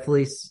could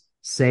definitely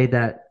say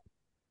that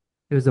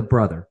it was a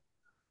brother.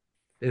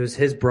 It was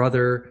his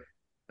brother.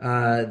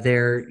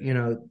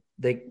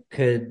 They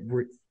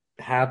could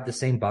have the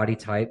same body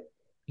type.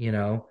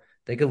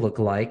 They could look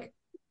alike.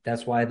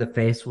 That's why the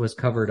face was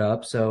covered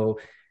up. So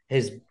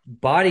his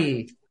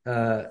body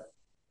type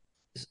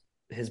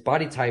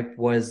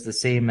was the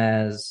same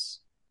as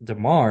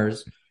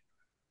Damar's,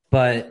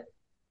 but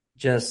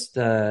just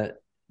the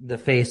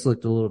face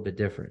looked a little bit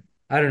different.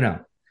 I don't know.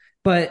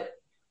 But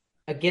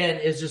again,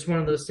 it's just one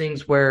of those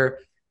things where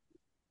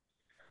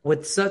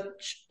with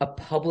such a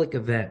public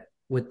event,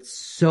 with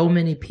so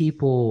many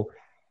people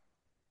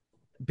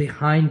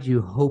behind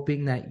you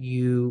hoping that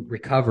you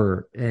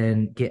recover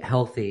and get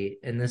healthy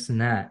and this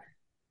and that,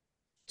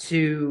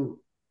 to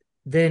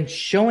then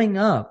showing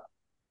up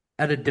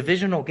at a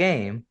divisional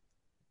game,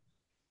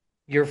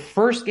 your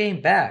first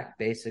game back,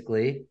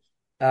 basically,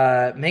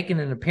 making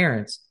an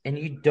appearance, and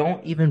you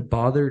don't even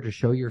bother to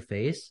show your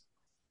face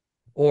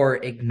or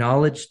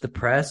acknowledge the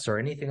press or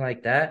anything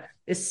like that,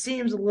 it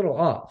seems a little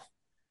off.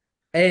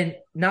 And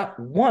not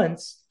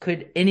once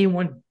could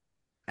anyone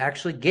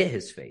actually get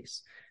his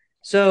face.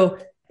 So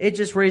it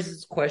just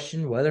raises the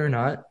question whether or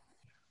not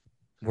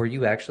were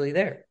you actually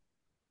there.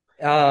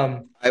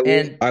 I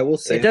will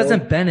say it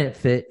doesn't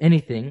benefit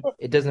anything.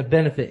 It doesn't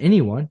benefit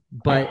anyone,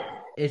 but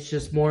it's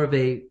just more of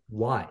a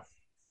why.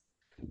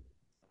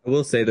 I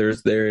will say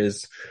there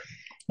is,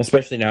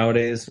 especially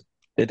nowadays,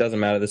 it doesn't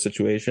matter the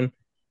situation.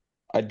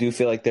 I do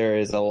feel like there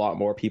is a lot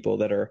more people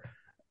that are,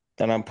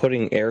 and I'm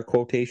putting air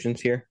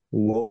quotations here,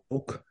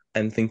 woke,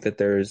 and think that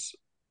there's,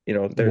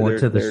 more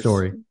to the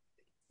story.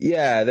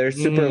 Yeah, they're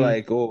super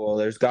like, well,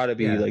 there's got to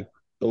be like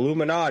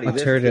Illuminati,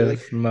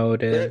 alternative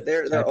motive.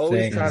 They're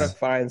always trying to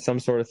find some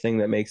sort of thing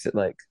that makes it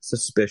like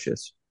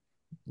suspicious.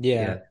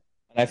 Yeah.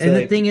 And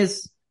the thing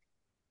is,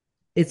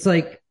 it's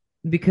like,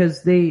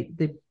 because they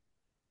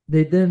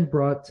then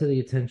brought to the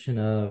attention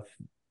of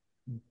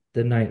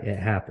the night it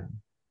happened,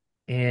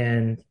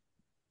 and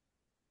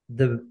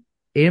the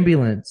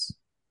ambulance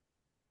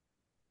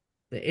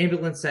that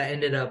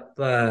ended up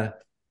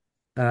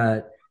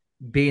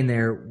being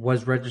there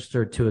was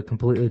registered to a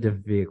completely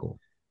different vehicle.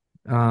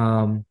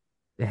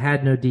 It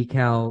had no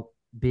decal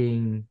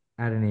being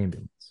at an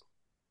ambulance.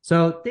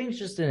 So things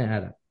just didn't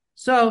add up.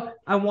 So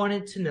I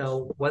wanted to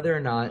know whether or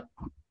not,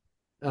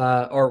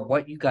 or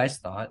what you guys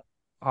thought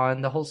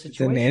on the whole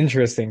situation. It's an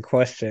interesting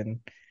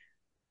question.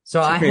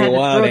 So I had to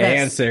throw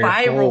that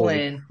spiral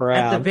in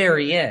at the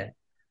very end.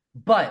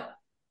 But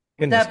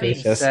with that being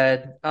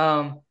said,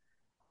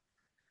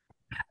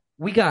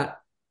 we got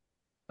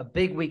a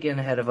big weekend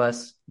ahead of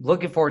us.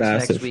 Looking forward to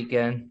next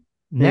weekend.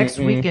 Next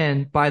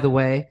weekend, by the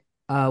way,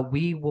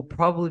 we will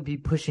probably be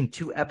pushing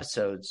 2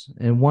 episodes,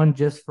 and one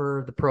just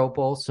for the Pro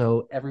Bowl.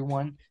 So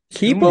everyone,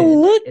 keep a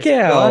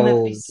lookout. It's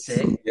gonna be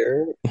sick.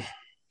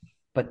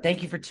 But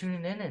thank you for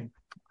tuning in, and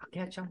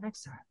catch y'all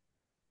next time.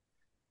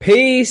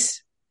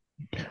 Peace.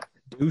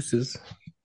 Deuces.